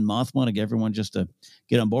Leia and Mothma to get everyone just to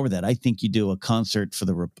get on board with that. I think you do a concert for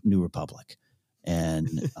the New Republic, and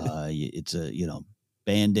it's a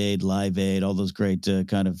Band-Aid, Live Aid, all those great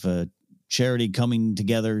kind of charity coming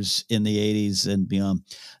togethers in the 80s and beyond.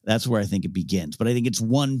 That's where I think it begins. But I think it's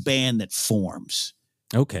one band that forms.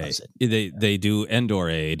 Okay. They do Endor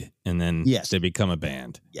Aid, and then they become a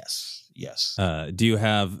band. Yes. Do you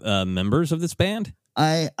have members of this band?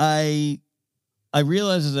 I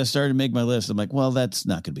realized as I started to make my list, I'm like, well, that's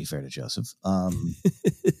not going to be fair to Joseph.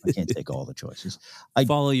 I can't take all the choices. I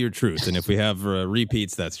follow your truth, and if we have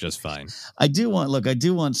repeats, that's just fine. I do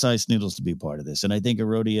want Cy Snoodles to be part of this, and I think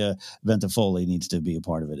Erodia Ventafoli needs to be a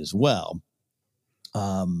part of it as well.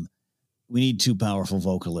 We need two powerful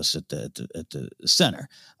vocalists at the center,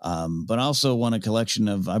 but also want a collection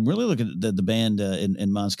of. I'm really looking at the band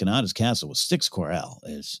in Maz Kanata's castle with Styx Corel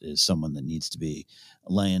is someone that needs to be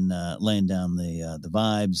laying down the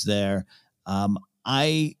vibes there.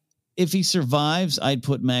 If he survives, I'd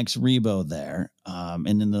put Max Rebo there. And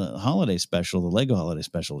in the holiday special, the Lego holiday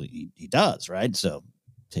special, he does, right? So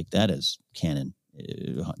take that as canon,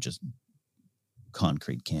 just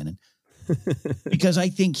concrete canon. Because I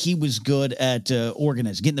think he was good at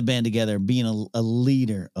organizing, getting the band together, being a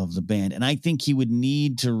leader of the band. And I think he would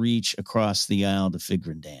need to reach across the aisle to Fig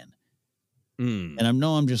and Dan. And I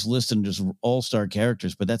know I'm just listing just all-star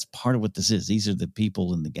characters, but that's part of what this is. These are the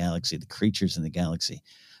people in the galaxy, the creatures in the galaxy.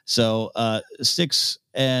 So Styx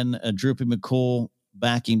and Droopy McCool,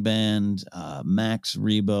 backing band, Max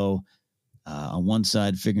Rebo on one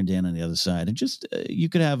side, Fig and Dan on the other side. And just you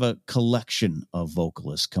could have a collection of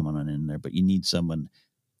vocalists coming on in there, but you need someone,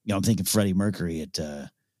 I'm thinking Freddie Mercury at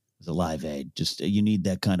the Live Aid. Just you need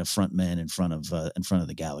that kind of front man in front of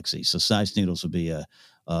the galaxy. So Cy Snoodles would be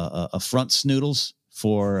a front Snoodles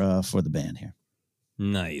for the band here.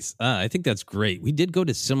 Nice. I think that's great. We did go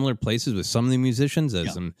to similar places with some of the musicians,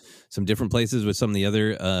 some different places with some of the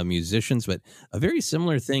other musicians, but a very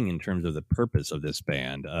similar thing in terms of the purpose of this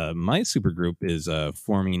band. My supergroup is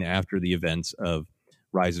forming after the events of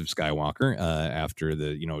Rise of Skywalker, after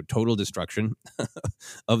the total destruction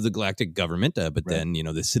of the galactic government, but then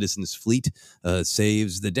the Citizens Fleet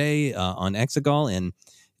saves the day on Exegol, and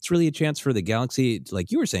it's really a chance for the galaxy, like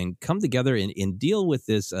you were saying, come together and deal with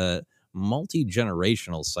this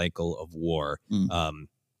multi-generational cycle of war.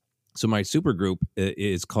 So my supergroup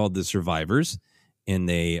is called the Survivors, and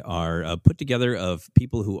they are put together of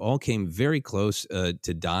people who all came very close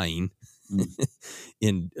to dying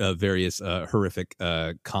in various horrific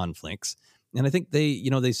conflicts. And I think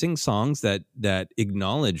they sing songs that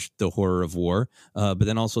acknowledge the horror of war, but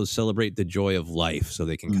then also celebrate the joy of life, so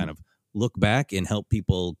they can kind of look back and help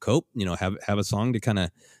people cope. Have a song to kind of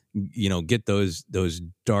get those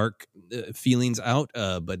dark feelings out,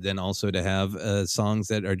 but then also to have songs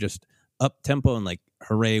that are just up tempo and like,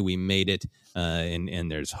 hooray, we made it,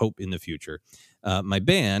 and there's hope in the future. My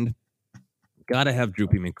band, gotta have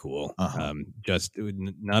Droopy McCool. Just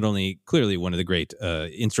not only clearly one of the great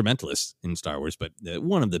instrumentalists in Star Wars, but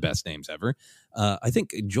one of the best names ever. I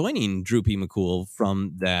think joining Droopy McCool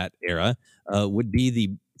from that era would be the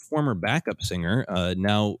former backup singer,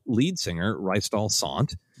 now lead singer, Rystal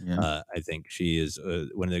Sant. I think she is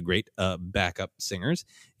one of the great backup singers,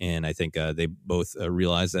 and I think they both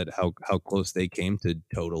realized that how close they came to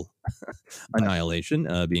total annihilation,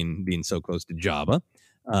 being so close to Jabba.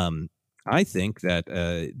 I think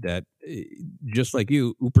that just like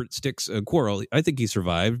you, Rupert Sticks Quarrel, I think he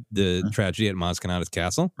survived the tragedy at Maz Kanata's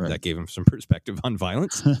castle. That gave him some perspective on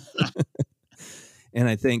violence. And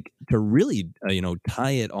I think to really,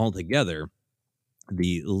 tie it all together,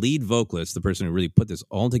 the lead vocalist, the person who really put this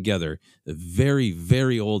all together, very,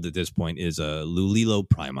 very old at this point, is Lulilo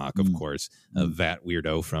Primak, of course, a Vat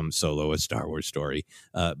weirdo from Solo, A Star Wars Story.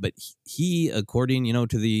 But he, according,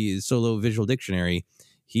 to the Solo Visual Dictionary,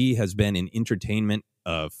 he has been in entertainment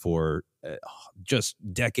for just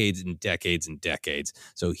decades and decades and decades.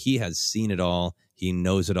 So he has seen it all. He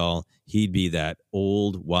knows it all. He'd be that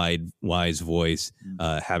old, wise voice,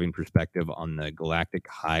 having perspective on the galactic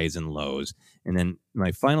highs and lows. And then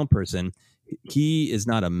my final person, he is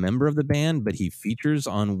not a member of the band, but he features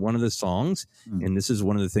on one of the songs. And this is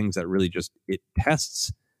one of the things that really it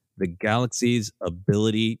tests the galaxy's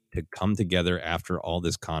ability to come together after all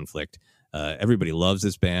this conflict. Everybody loves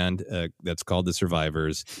this band that's called the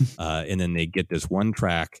Survivors. And then they get this one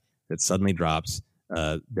track that suddenly drops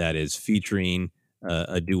that is featuring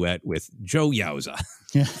a duet with Joe Yauza.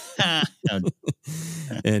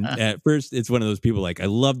 And at first, it's one of those people like, I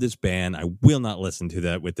love this band. I will not listen to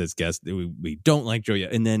that with this guest. We don't like Joe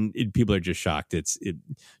Yauza. And then people are just shocked.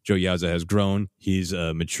 Joe Yauza has grown. He's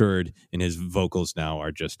matured, and his vocals now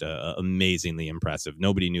are just amazingly impressive.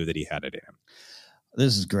 Nobody knew that he had it in him.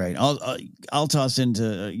 This is great. I'll toss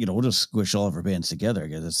into, we'll just squish all of our bands together. I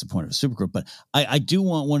guess that's the point of a supergroup. But I do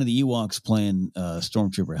want one of the Ewoks playing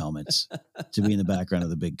Stormtrooper helmets to be in the background of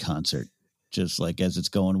the big concert. Just like as it's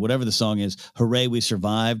going, whatever the song is, hooray, we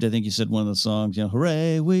survived. I think you said one of the songs,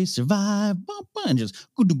 hooray, we survived. And just,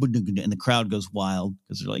 and the crowd goes wild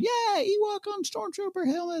because they're like, yeah, Ewok on Stormtrooper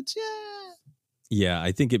helmets. Yeah. Yeah,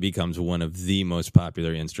 I think it becomes one of the most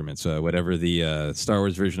popular instruments. Whatever the Star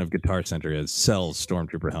Wars version of Guitar Center is, sells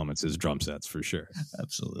Stormtrooper helmets as drum sets for sure.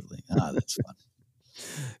 Absolutely. That's fun.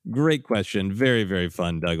 Great question. Very, very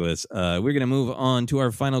fun, Douglas. We're going to move on to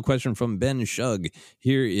our final question from Ben Shug.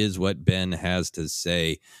 Here is what Ben has to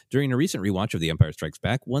say. During a recent rewatch of The Empire Strikes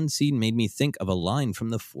Back, one scene made me think of a line from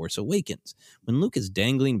The Force Awakens. When Luke is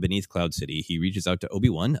dangling beneath Cloud City, he reaches out to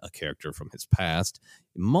Obi-Wan, a character from his past,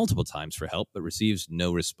 multiple times for help, but receives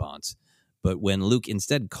no response. But when Luke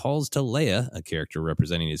instead calls to Leia, a character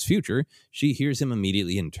representing his future, she hears him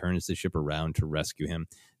immediately and turns the ship around to rescue him.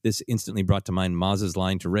 This instantly brought to mind Maz's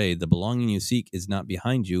line to Rey, "The belonging you seek is not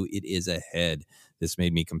behind you, it is ahead." This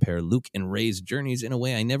made me compare Luke and Rey's journeys in a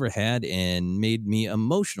way I never had and made me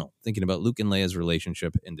emotional, thinking about Luke and Leia's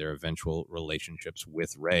relationship and their eventual relationships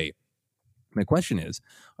with Rey. My question is,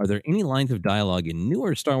 are there any lines of dialogue in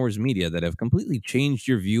newer Star Wars media that have completely changed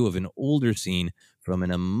your view of an older scene from an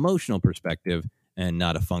emotional perspective and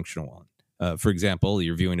not a functional one? For example,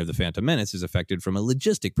 your viewing of The Phantom Menace is affected from a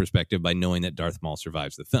logistic perspective by knowing that Darth Maul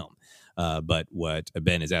survives the film. But what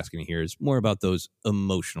Ben is asking here is more about those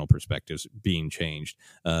emotional perspectives being changed.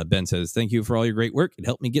 Ben says, "Thank you for all your great work. It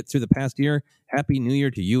helped me get through the past year. Happy New Year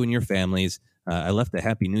to you and your families. I left the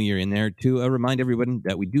Happy New Year in there to remind everyone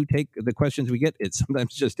that we do take the questions we get. It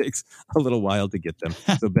sometimes just takes a little while to get them.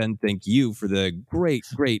 So, Ben, thank you for the great,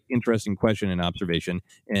 interesting question and observation.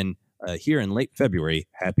 And here in late February,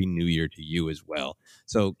 Happy New Year to you as well.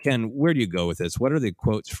 So, Ken, where do you go with this? What are the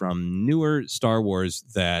quotes from newer Star Wars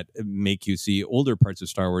that make you see older parts of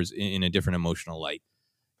Star Wars in a different emotional light?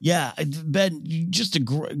 Yeah, Ben, just a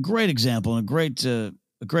great example and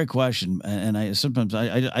a great question. And I sometimes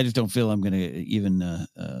I just don't feel I'm going to even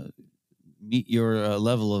meet your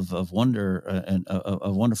level of wonder and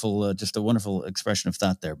a wonderful, just a wonderful expression of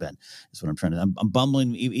thought there, Ben. Is what I'm trying to. I'm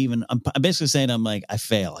bumbling. Even I'm basically saying I'm like I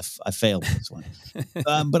failed with this one.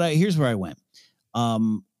 But here's where I went.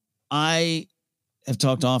 I have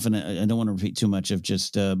talked often. I don't want to repeat too much of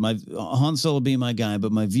just my Han Solo being my guy,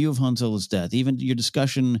 but my view of Han Solo's death. Even the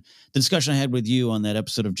discussion I had with you on that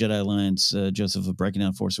episode of Jedi Alliance, Joseph, of breaking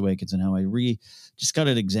down Force Awakens, and how I just got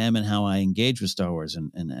to examine how I engage with Star Wars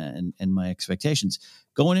and my expectations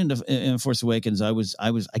going into Force Awakens.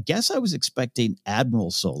 I guess I was expecting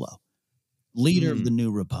Admiral Solo, leader of the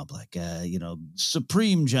New Republic,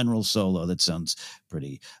 Supreme General Solo. That sounds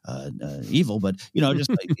pretty evil, but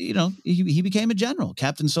just he became a general.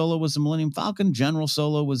 Captain Solo was the Millennium Falcon. General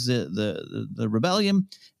Solo was the Rebellion,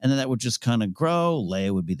 and then that would just kind of grow.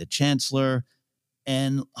 Leia would be the Chancellor,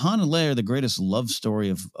 and Han and Leia are the greatest love story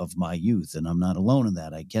of my youth, and I'm not alone in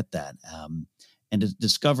that. I get that, and to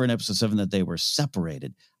discover in Episode 7 that they were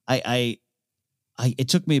separated, it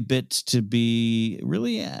took me a bit to be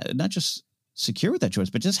really not just secure with that choice,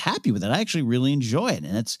 but just happy with it. I actually really enjoy it.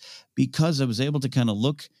 And it's because I was able to kind of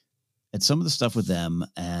look at some of the stuff with them,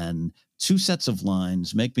 and two sets of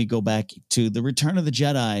lines make me go back to the Return of the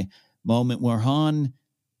Jedi moment where Han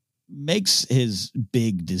makes his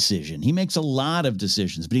big decision. He makes a lot of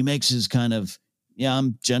decisions, but he makes his kind of,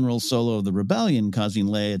 I'm General Solo of the Rebellion, causing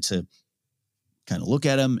Leia to kind of look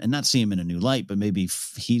at him and not see him in a new light, but maybe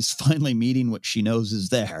he's finally meeting what she knows is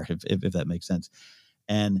there, if that makes sense.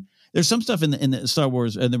 And there's some stuff in the Star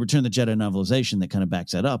Wars and the Return of the Jedi novelization that kind of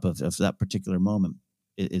backs that up of that particular moment.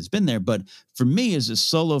 It's been there. But for me, as a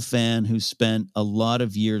Solo fan who spent a lot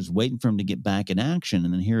of years waiting for him to get back in action,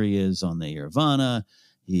 and then here he is on the Yaravana,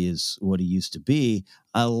 he is what he used to be.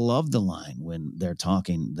 I love the line when they're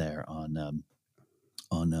talking there in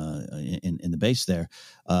the base there,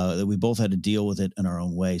 that we both had to deal with it in our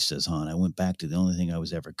own way, says Han. I went back to the only thing I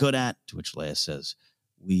was ever good at, to which Leia says,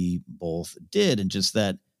 we both did. And just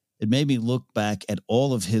that, it made me look back at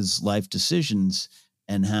all of his life decisions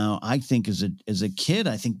and how I think as a kid,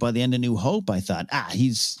 I think by the end of New Hope, I thought,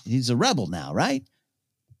 he's a rebel now, right?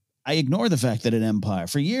 I ignore the fact that in Empire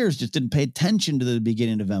for years just didn't pay attention to the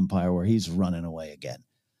beginning of Empire where he's running away again.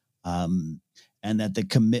 And that the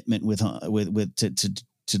commitment with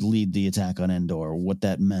to lead the attack on Endor, what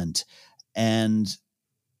that meant. And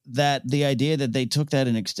that the idea that they took that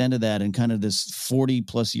and extended that in kind of this 40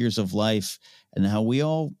 plus years of life, and how we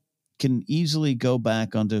all can easily go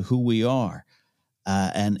back onto who we are.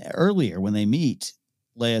 And earlier when they meet,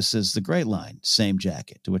 Leia says the great line, same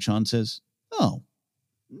jacket, to which Han says, oh,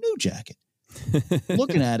 new jacket.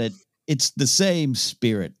 Looking at it, it's the same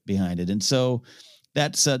spirit behind it. And so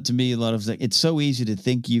that's to me, a lot of it's so easy to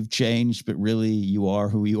think you've changed, but really you are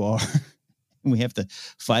who you are. We have to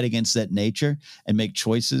fight against that nature and make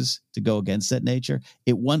choices to go against that nature.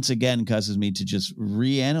 It once again causes me to just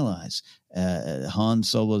reanalyze Han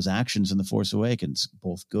Solo's actions in The Force Awakens,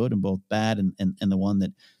 both good and both bad, and the one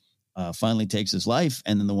that finally takes his life,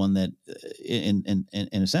 and then the one that, in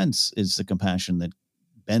a sense, is the compassion that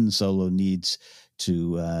Ben Solo needs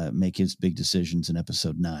to make his big decisions in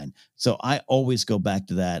Episode 9. So I always go back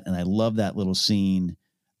to that, and I love that little scene.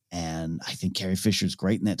 And I think Carrie Fisher's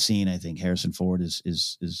great in that scene. I think Harrison Ford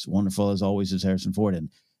is wonderful, as always, as Harrison Ford.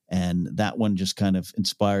 And that one just kind of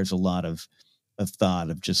inspires a lot of thought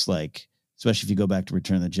of just like, especially if you go back to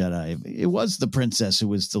Return of the Jedi, it was the princess who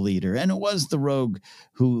was the leader, and it was the rogue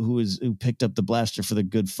who picked up the blaster for the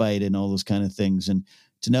good fight and all those kind of things. And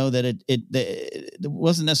to know that it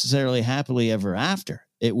wasn't necessarily happily ever after.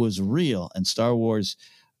 It was real. And Star Wars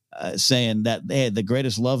saying that, hey, the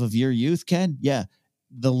greatest love of your youth, Ken? Yeah.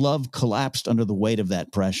 The love collapsed under the weight of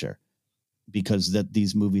that pressure, because that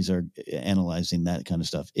these movies are analyzing that kind of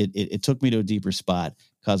stuff. It took me to a deeper spot,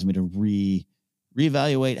 caused me to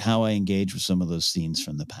reevaluate how I engage with some of those scenes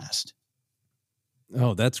from the past.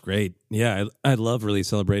 Oh, that's great. Yeah, I love really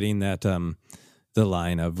celebrating that the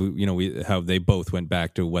line of, how they both went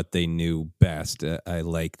back to what they knew best. I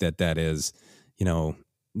like that is,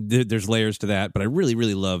 there's layers to that, but I really,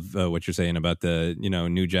 really love what you're saying about the,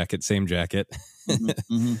 new jacket, same jacket.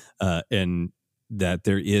 Mm-hmm. And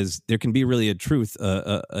there can be really a truth,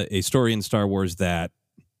 a story in Star Wars that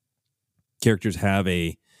characters have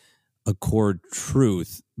a core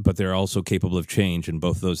truth, but they're also capable of change, and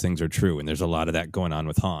both of those things are true. And there's a lot of that going on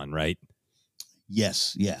with Han, right?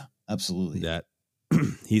 Yes, yeah, absolutely. That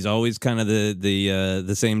he's always kind of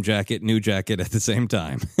the same jacket, new jacket at the same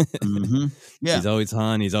time. Mm-hmm. Yeah, he's always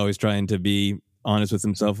Han. He's always trying to be honest with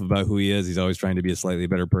himself about who he is. He's always trying to be a slightly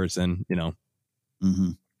better person. Mm-hmm.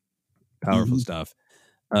 Powerful stuff.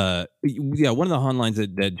 One of the Han lines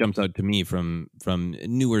that jumps out to me from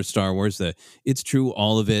newer Star Wars, that it's true,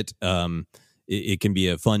 all of it. It can be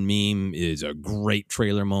a fun meme, is a great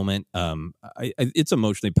trailer moment. It's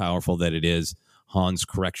emotionally powerful that it is Han's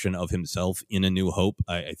correction of himself in A New Hope.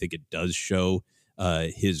 I think it does show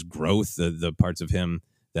his growth, the parts of him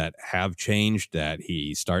that have changed, that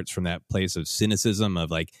he starts from that place of cynicism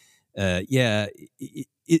of like,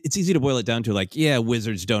 it's easy to boil it down to like,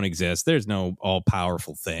 wizards don't exist. There's no all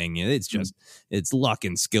powerful thing. It's just, it's luck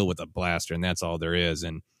and skill with a blaster, and that's all there is.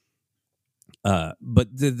 And, but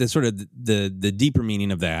the sort of the deeper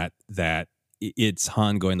meaning of that it's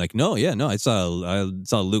Han going like, I saw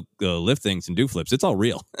Luke lift things and do flips. It's all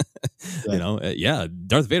real.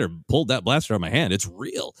 Darth Vader pulled that blaster out of my hand. It's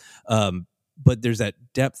real. But there's that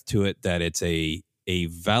depth to it, that it's a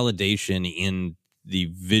validation in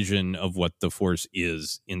the vision of what the Force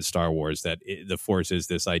is in Star Wars, that the Force is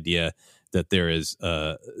this idea that there is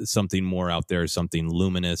something more out there, something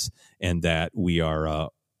luminous, and that we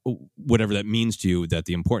are, whatever that means to you, that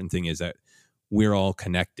the important thing is that we're all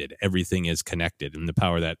connected. Everything is connected. And the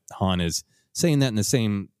power that Han is saying that in the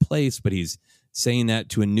same place, but he's saying that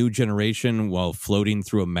to a new generation while floating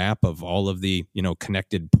through a map of all of the,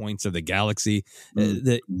 connected points of the galaxy.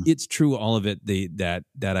 It's true, all of it. That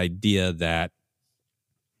idea that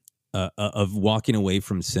of walking away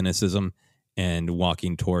from cynicism and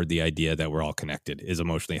walking toward the idea that we're all connected is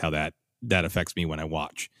emotionally how that affects me when I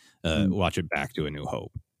watch it back to A New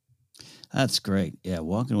Hope. That's great. Yeah,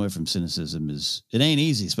 walking away from cynicism it ain't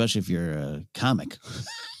easy, especially if you're a comic.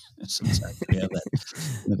 Sometimes you have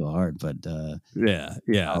that a little hard, but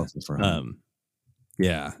powerful for him.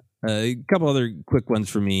 A couple other quick ones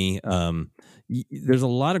for me. There's a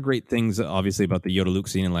lot of great things, obviously, about the Yoda Luke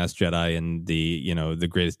scene in Last Jedi, and the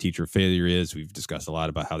greatest teacher failure is. We've discussed a lot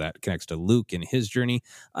about how that connects to Luke and his journey.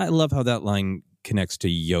 I love how that line connects to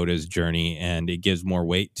Yoda's journey, and it gives more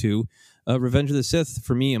weight to Revenge of the Sith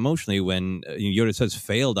for me emotionally when Yoda says,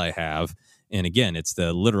 "Failed I have," and again, it's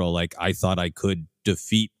the literal, like, I thought I could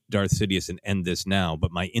defeat Darth Sidious and end this now,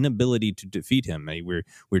 but my inability to defeat him,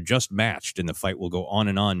 we're just matched, and the fight will go on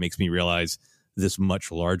and on, makes me realize this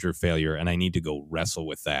much larger failure, and I need to go wrestle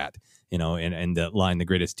with that. And that line, "The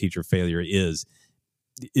greatest teacher failure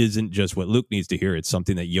isn't just what Luke needs to hear. It's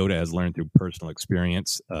something that Yoda has learned through personal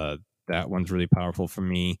experience." That one's really powerful for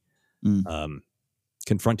me.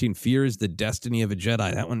 Confronting fear is the destiny of a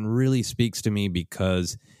Jedi. That one really speaks to me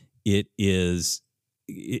because it's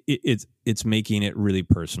making it really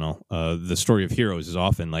personal. The story of heroes is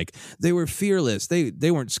often like, they were fearless.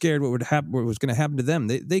 They weren't scared what was going to happen to them.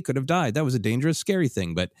 They could have died. That was a dangerous, scary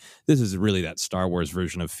thing. But this is really that Star Wars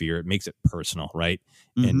version of fear. It makes it personal, right?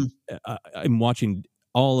 Mm-hmm. And I'm watching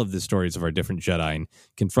all of the stories of our different Jedi, and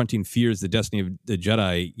confronting fear is the destiny of the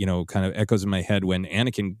Jedi, kind of echoes in my head when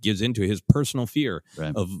Anakin gives into his personal fear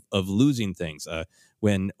of losing things.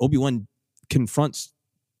 When Obi-Wan confronts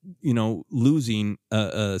losing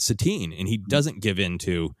Satine, and he doesn't give in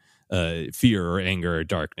to fear or anger or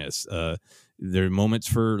darkness. There are moments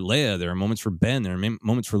for Leia, there are moments for Ben, there are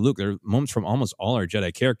moments for Luke, there are moments from almost all our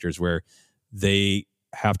Jedi characters where they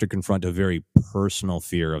have to confront a very personal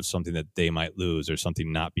fear of something that they might lose, or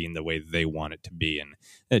something not being the way they want it to be, and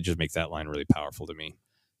it just makes that line really powerful to me.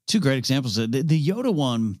 Two great examples. The Yoda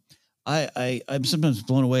one, I'm sometimes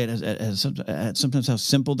blown away at sometimes how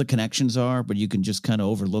simple the connections are, but you can just kind of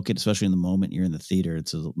overlook it, especially in the moment you're in the theater.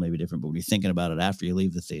 It's maybe different, but when you're thinking about it after you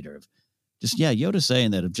leave the theater, of just, Yoda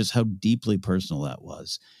saying that, of just how deeply personal that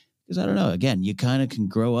was. Because I don't know, again, you kind of can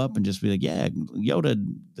grow up and just be like, Yoda,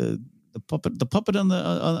 the puppet on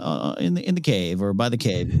in the cave or by the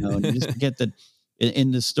cave, and you just get that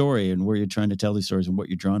in the story and where you're trying to tell these stories and what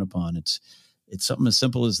you're drawn upon. It's something as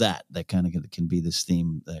simple as that kind of can be this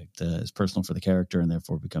theme that is personal for the character and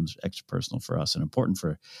therefore becomes extra personal for us and important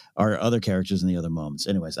for our other characters in the other moments.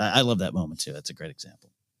 Anyways, I love that moment too. That's a great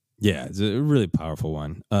example. Yeah, it's a really powerful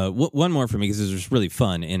one. One more for me, because this was really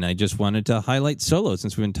fun, and I just wanted to highlight Solo,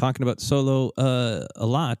 since we've been talking about Solo a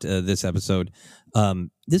lot this episode.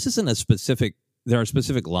 This isn't a specific, there are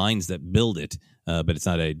specific lines that build it, but it's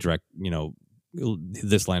not a direct,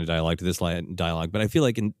 this line of dialogue to this line of dialogue. But I feel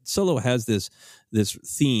like Solo has this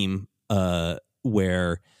theme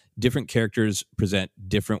where different characters present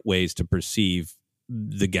different ways to perceive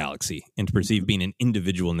the galaxy and to perceive being an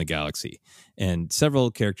individual in the galaxy. And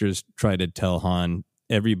several characters try to tell Han,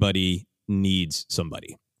 everybody needs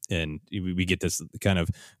somebody. And we get this kind of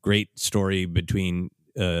great story between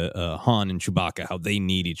Han and Chewbacca, how they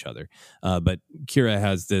need each other. But Kira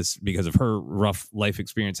has this, because of her rough life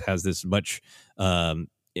experience, has this much, and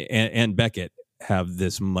Beckett have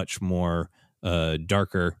this much more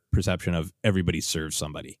darker perception of everybody serves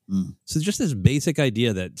somebody. So just this basic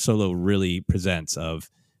idea that Solo really presents of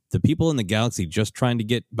the people in the galaxy just trying to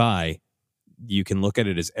get by, you can look at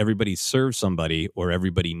it as everybody serves somebody or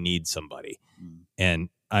everybody needs somebody. And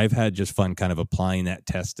I've had just fun kind of applying that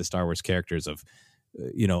test to Star Wars characters of,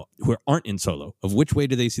 who aren't in Solo, of which way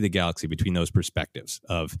do they see the galaxy between those perspectives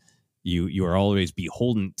of you are always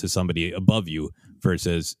beholden to somebody above you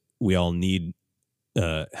versus we all need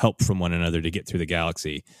help from one another to get through the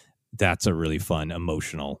galaxy. That's a really fun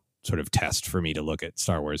emotional sort of test for me to look at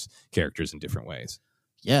Star Wars characters in different ways.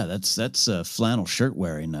 Yeah, that's flannel shirt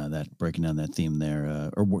wearing, that breaking down that theme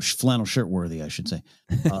there, or flannel shirt worthy, I should say.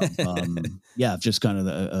 Yeah, just kind of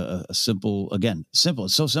a simple, again, simple.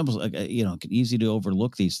 It's so simple, easy to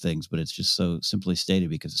overlook these things, but it's just so simply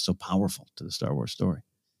stated because it's so powerful to the Star Wars story.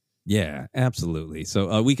 Yeah, absolutely.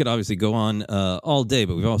 So we could obviously go on all day,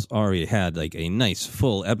 but we've also already had like a nice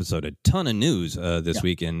full episode, a ton of news this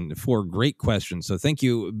week, and 4 great questions. So thank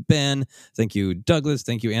you, Ben. Thank you, Douglas.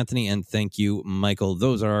 Thank you, Anthony. And thank you, Michael.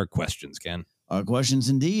 Those are our questions, Ken. Our questions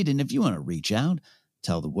indeed. And if you want to reach out,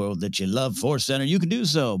 tell the world that you love Force Center, you can do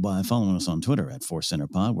so by following us on Twitter at Force Center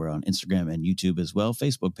Pod. We're on Instagram and YouTube as well.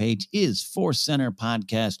 Facebook page is Force Center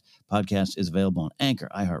Podcast. Podcast is available on Anchor,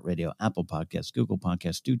 iHeartRadio, Apple Podcasts, Google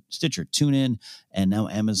Podcasts, Stitcher, TuneIn, and now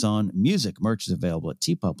Amazon Music. Merch is available at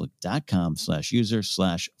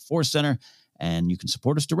tpublic.com/user/Force Center. And you can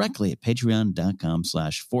support us directly at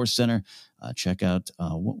patreon.com/Force Center. Check out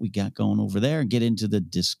what we got going over there and get into the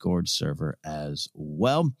Discord server as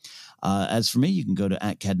well. As for me, you can go to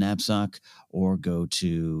 @CadNapsock or go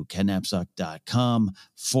to cadnapsock.com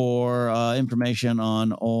for information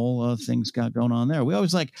on all things got going on there. We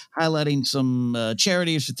always like highlighting some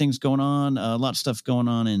charities or things going on. A lot of stuff going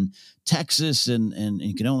on in Texas, and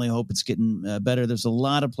you can only hope it's getting better. There's a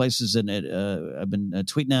lot of places that I've been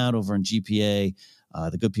tweeting out over in GPA,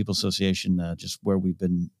 the Good People Association, just where we've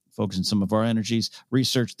been focusing some of our energies.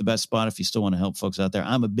 Research the best spot if you still want to help folks out there.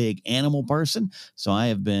 I'm a big animal person, so I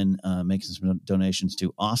have been making some donations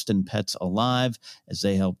to Austin Pets Alive as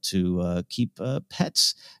they help to keep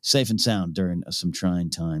pets safe and sound during some trying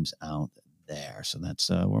times out there. So that's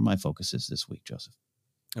where my focus is this week, Joseph.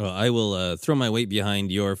 Well, I will throw my weight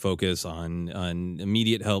behind your focus on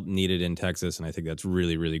immediate help needed in Texas, and I think that's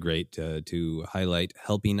really, really great to highlight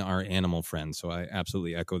helping our animal friends. So I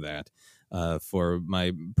absolutely echo that. For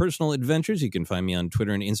my personal adventures, you can find me on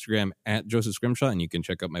Twitter and Instagram at Joseph Scrimshaw, and you can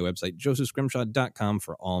check out my website, josephscrimshaw.com,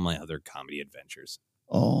 for all my other comedy adventures.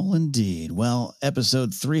 Oh, indeed. Well,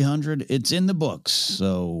 episode 300, it's in the books,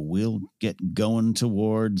 so we'll get going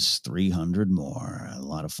towards 300 more. A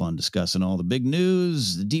lot of fun discussing all the big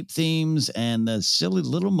news, the deep themes, and the silly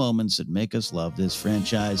little moments that make us love this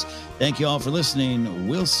franchise. Thank you all for listening.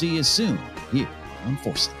 We'll see you soon here on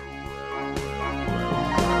Force Center.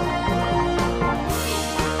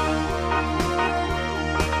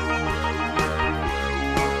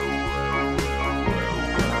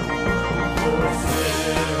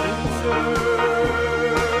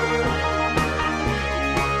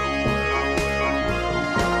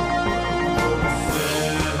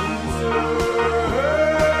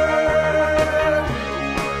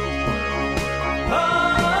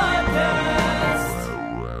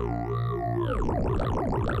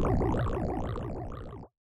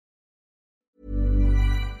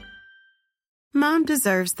 Mom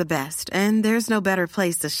deserves the best, and there's no better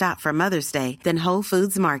place to shop for Mother's Day than Whole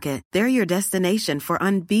Foods Market. They're your destination for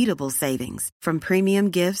unbeatable savings, from premium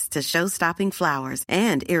gifts to show-stopping flowers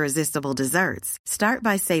and irresistible desserts. Start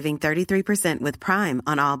by saving 33% with Prime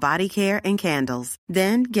on all body care and candles.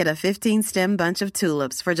 Then get a 15-stem bunch of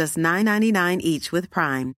tulips for just $9.99 each with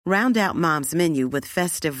Prime. Round out Mom's menu with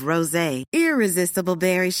festive rosé, irresistible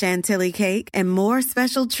berry chantilly cake, and more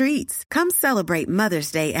special treats. Come celebrate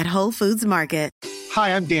Mother's Day at Whole Foods Market.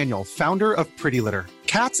 Hi, I'm Daniel, founder of Pretty Litter.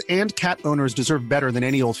 Cats and cat owners deserve better than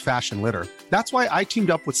any old-fashioned litter. That's why I teamed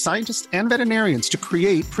up with scientists and veterinarians to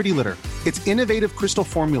create Pretty Litter. Its innovative crystal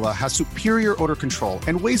formula has superior odor control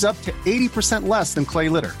and weighs up to 80% less than clay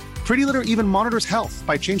litter. Pretty Litter even monitors health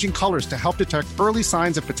by changing colors to help detect early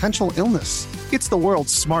signs of potential illness. It's the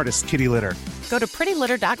world's smartest kitty litter. Go to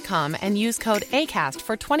prettylitter.com and use code ACAST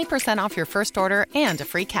for 20% off your first order and a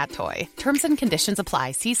free cat toy. Terms and conditions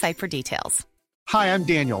apply. See site for details. Hi, I'm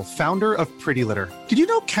Daniel, founder of Pretty Litter. Did you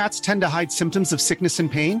know cats tend to hide symptoms of sickness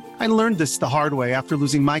and pain? I learned this the hard way after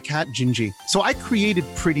losing my cat, Gingy. So I created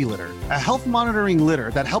Pretty Litter, a health monitoring litter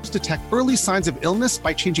that helps detect early signs of illness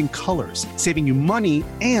by changing colors, saving you money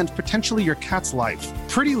and potentially your cat's life.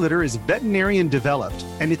 Pretty Litter is veterinarian developed,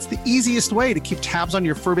 and it's the easiest way to keep tabs on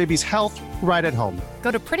your fur baby's health right at home.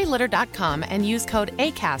 Go to prettylitter.com and use code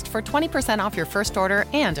ACAST for 20% off your first order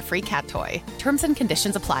and a free cat toy. Terms and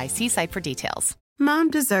conditions apply. See site for details.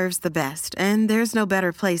 Mom deserves the best, and there's no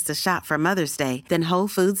better place to shop for Mother's Day than Whole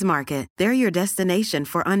Foods Market. They're your destination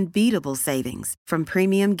for unbeatable savings, from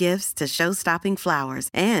premium gifts to show-stopping flowers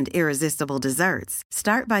and irresistible desserts.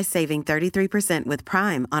 Start by saving 33% with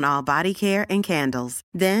Prime on all body care and candles.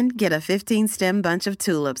 Then get a 15-stem bunch of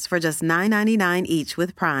tulips for just $9.99 each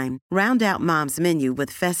with Prime. Round out Mom's menu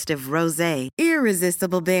with festive rosé,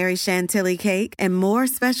 irresistible berry chantilly cake, and more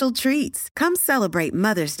special treats. Come celebrate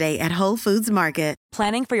Mother's Day at Whole Foods Market.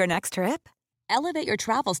 Planning for your next trip? Elevate your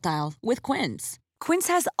travel style with Quince. Quince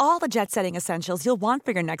has all the jet-setting essentials you'll want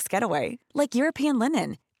for your next getaway, like European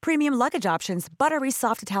linen, premium luggage options, buttery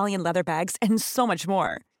soft Italian leather bags, and so much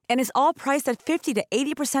more. And is all priced at 50 to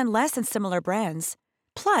 80% less than similar brands.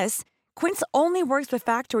 Plus, Quince only works with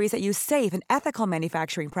factories that use safe and ethical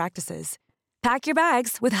manufacturing practices. Pack your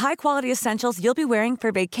bags with high-quality essentials you'll be wearing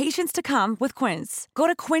for vacations to come with Quince. Go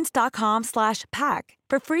to quince.com/pack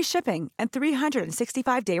for free shipping and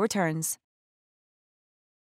 365-day returns.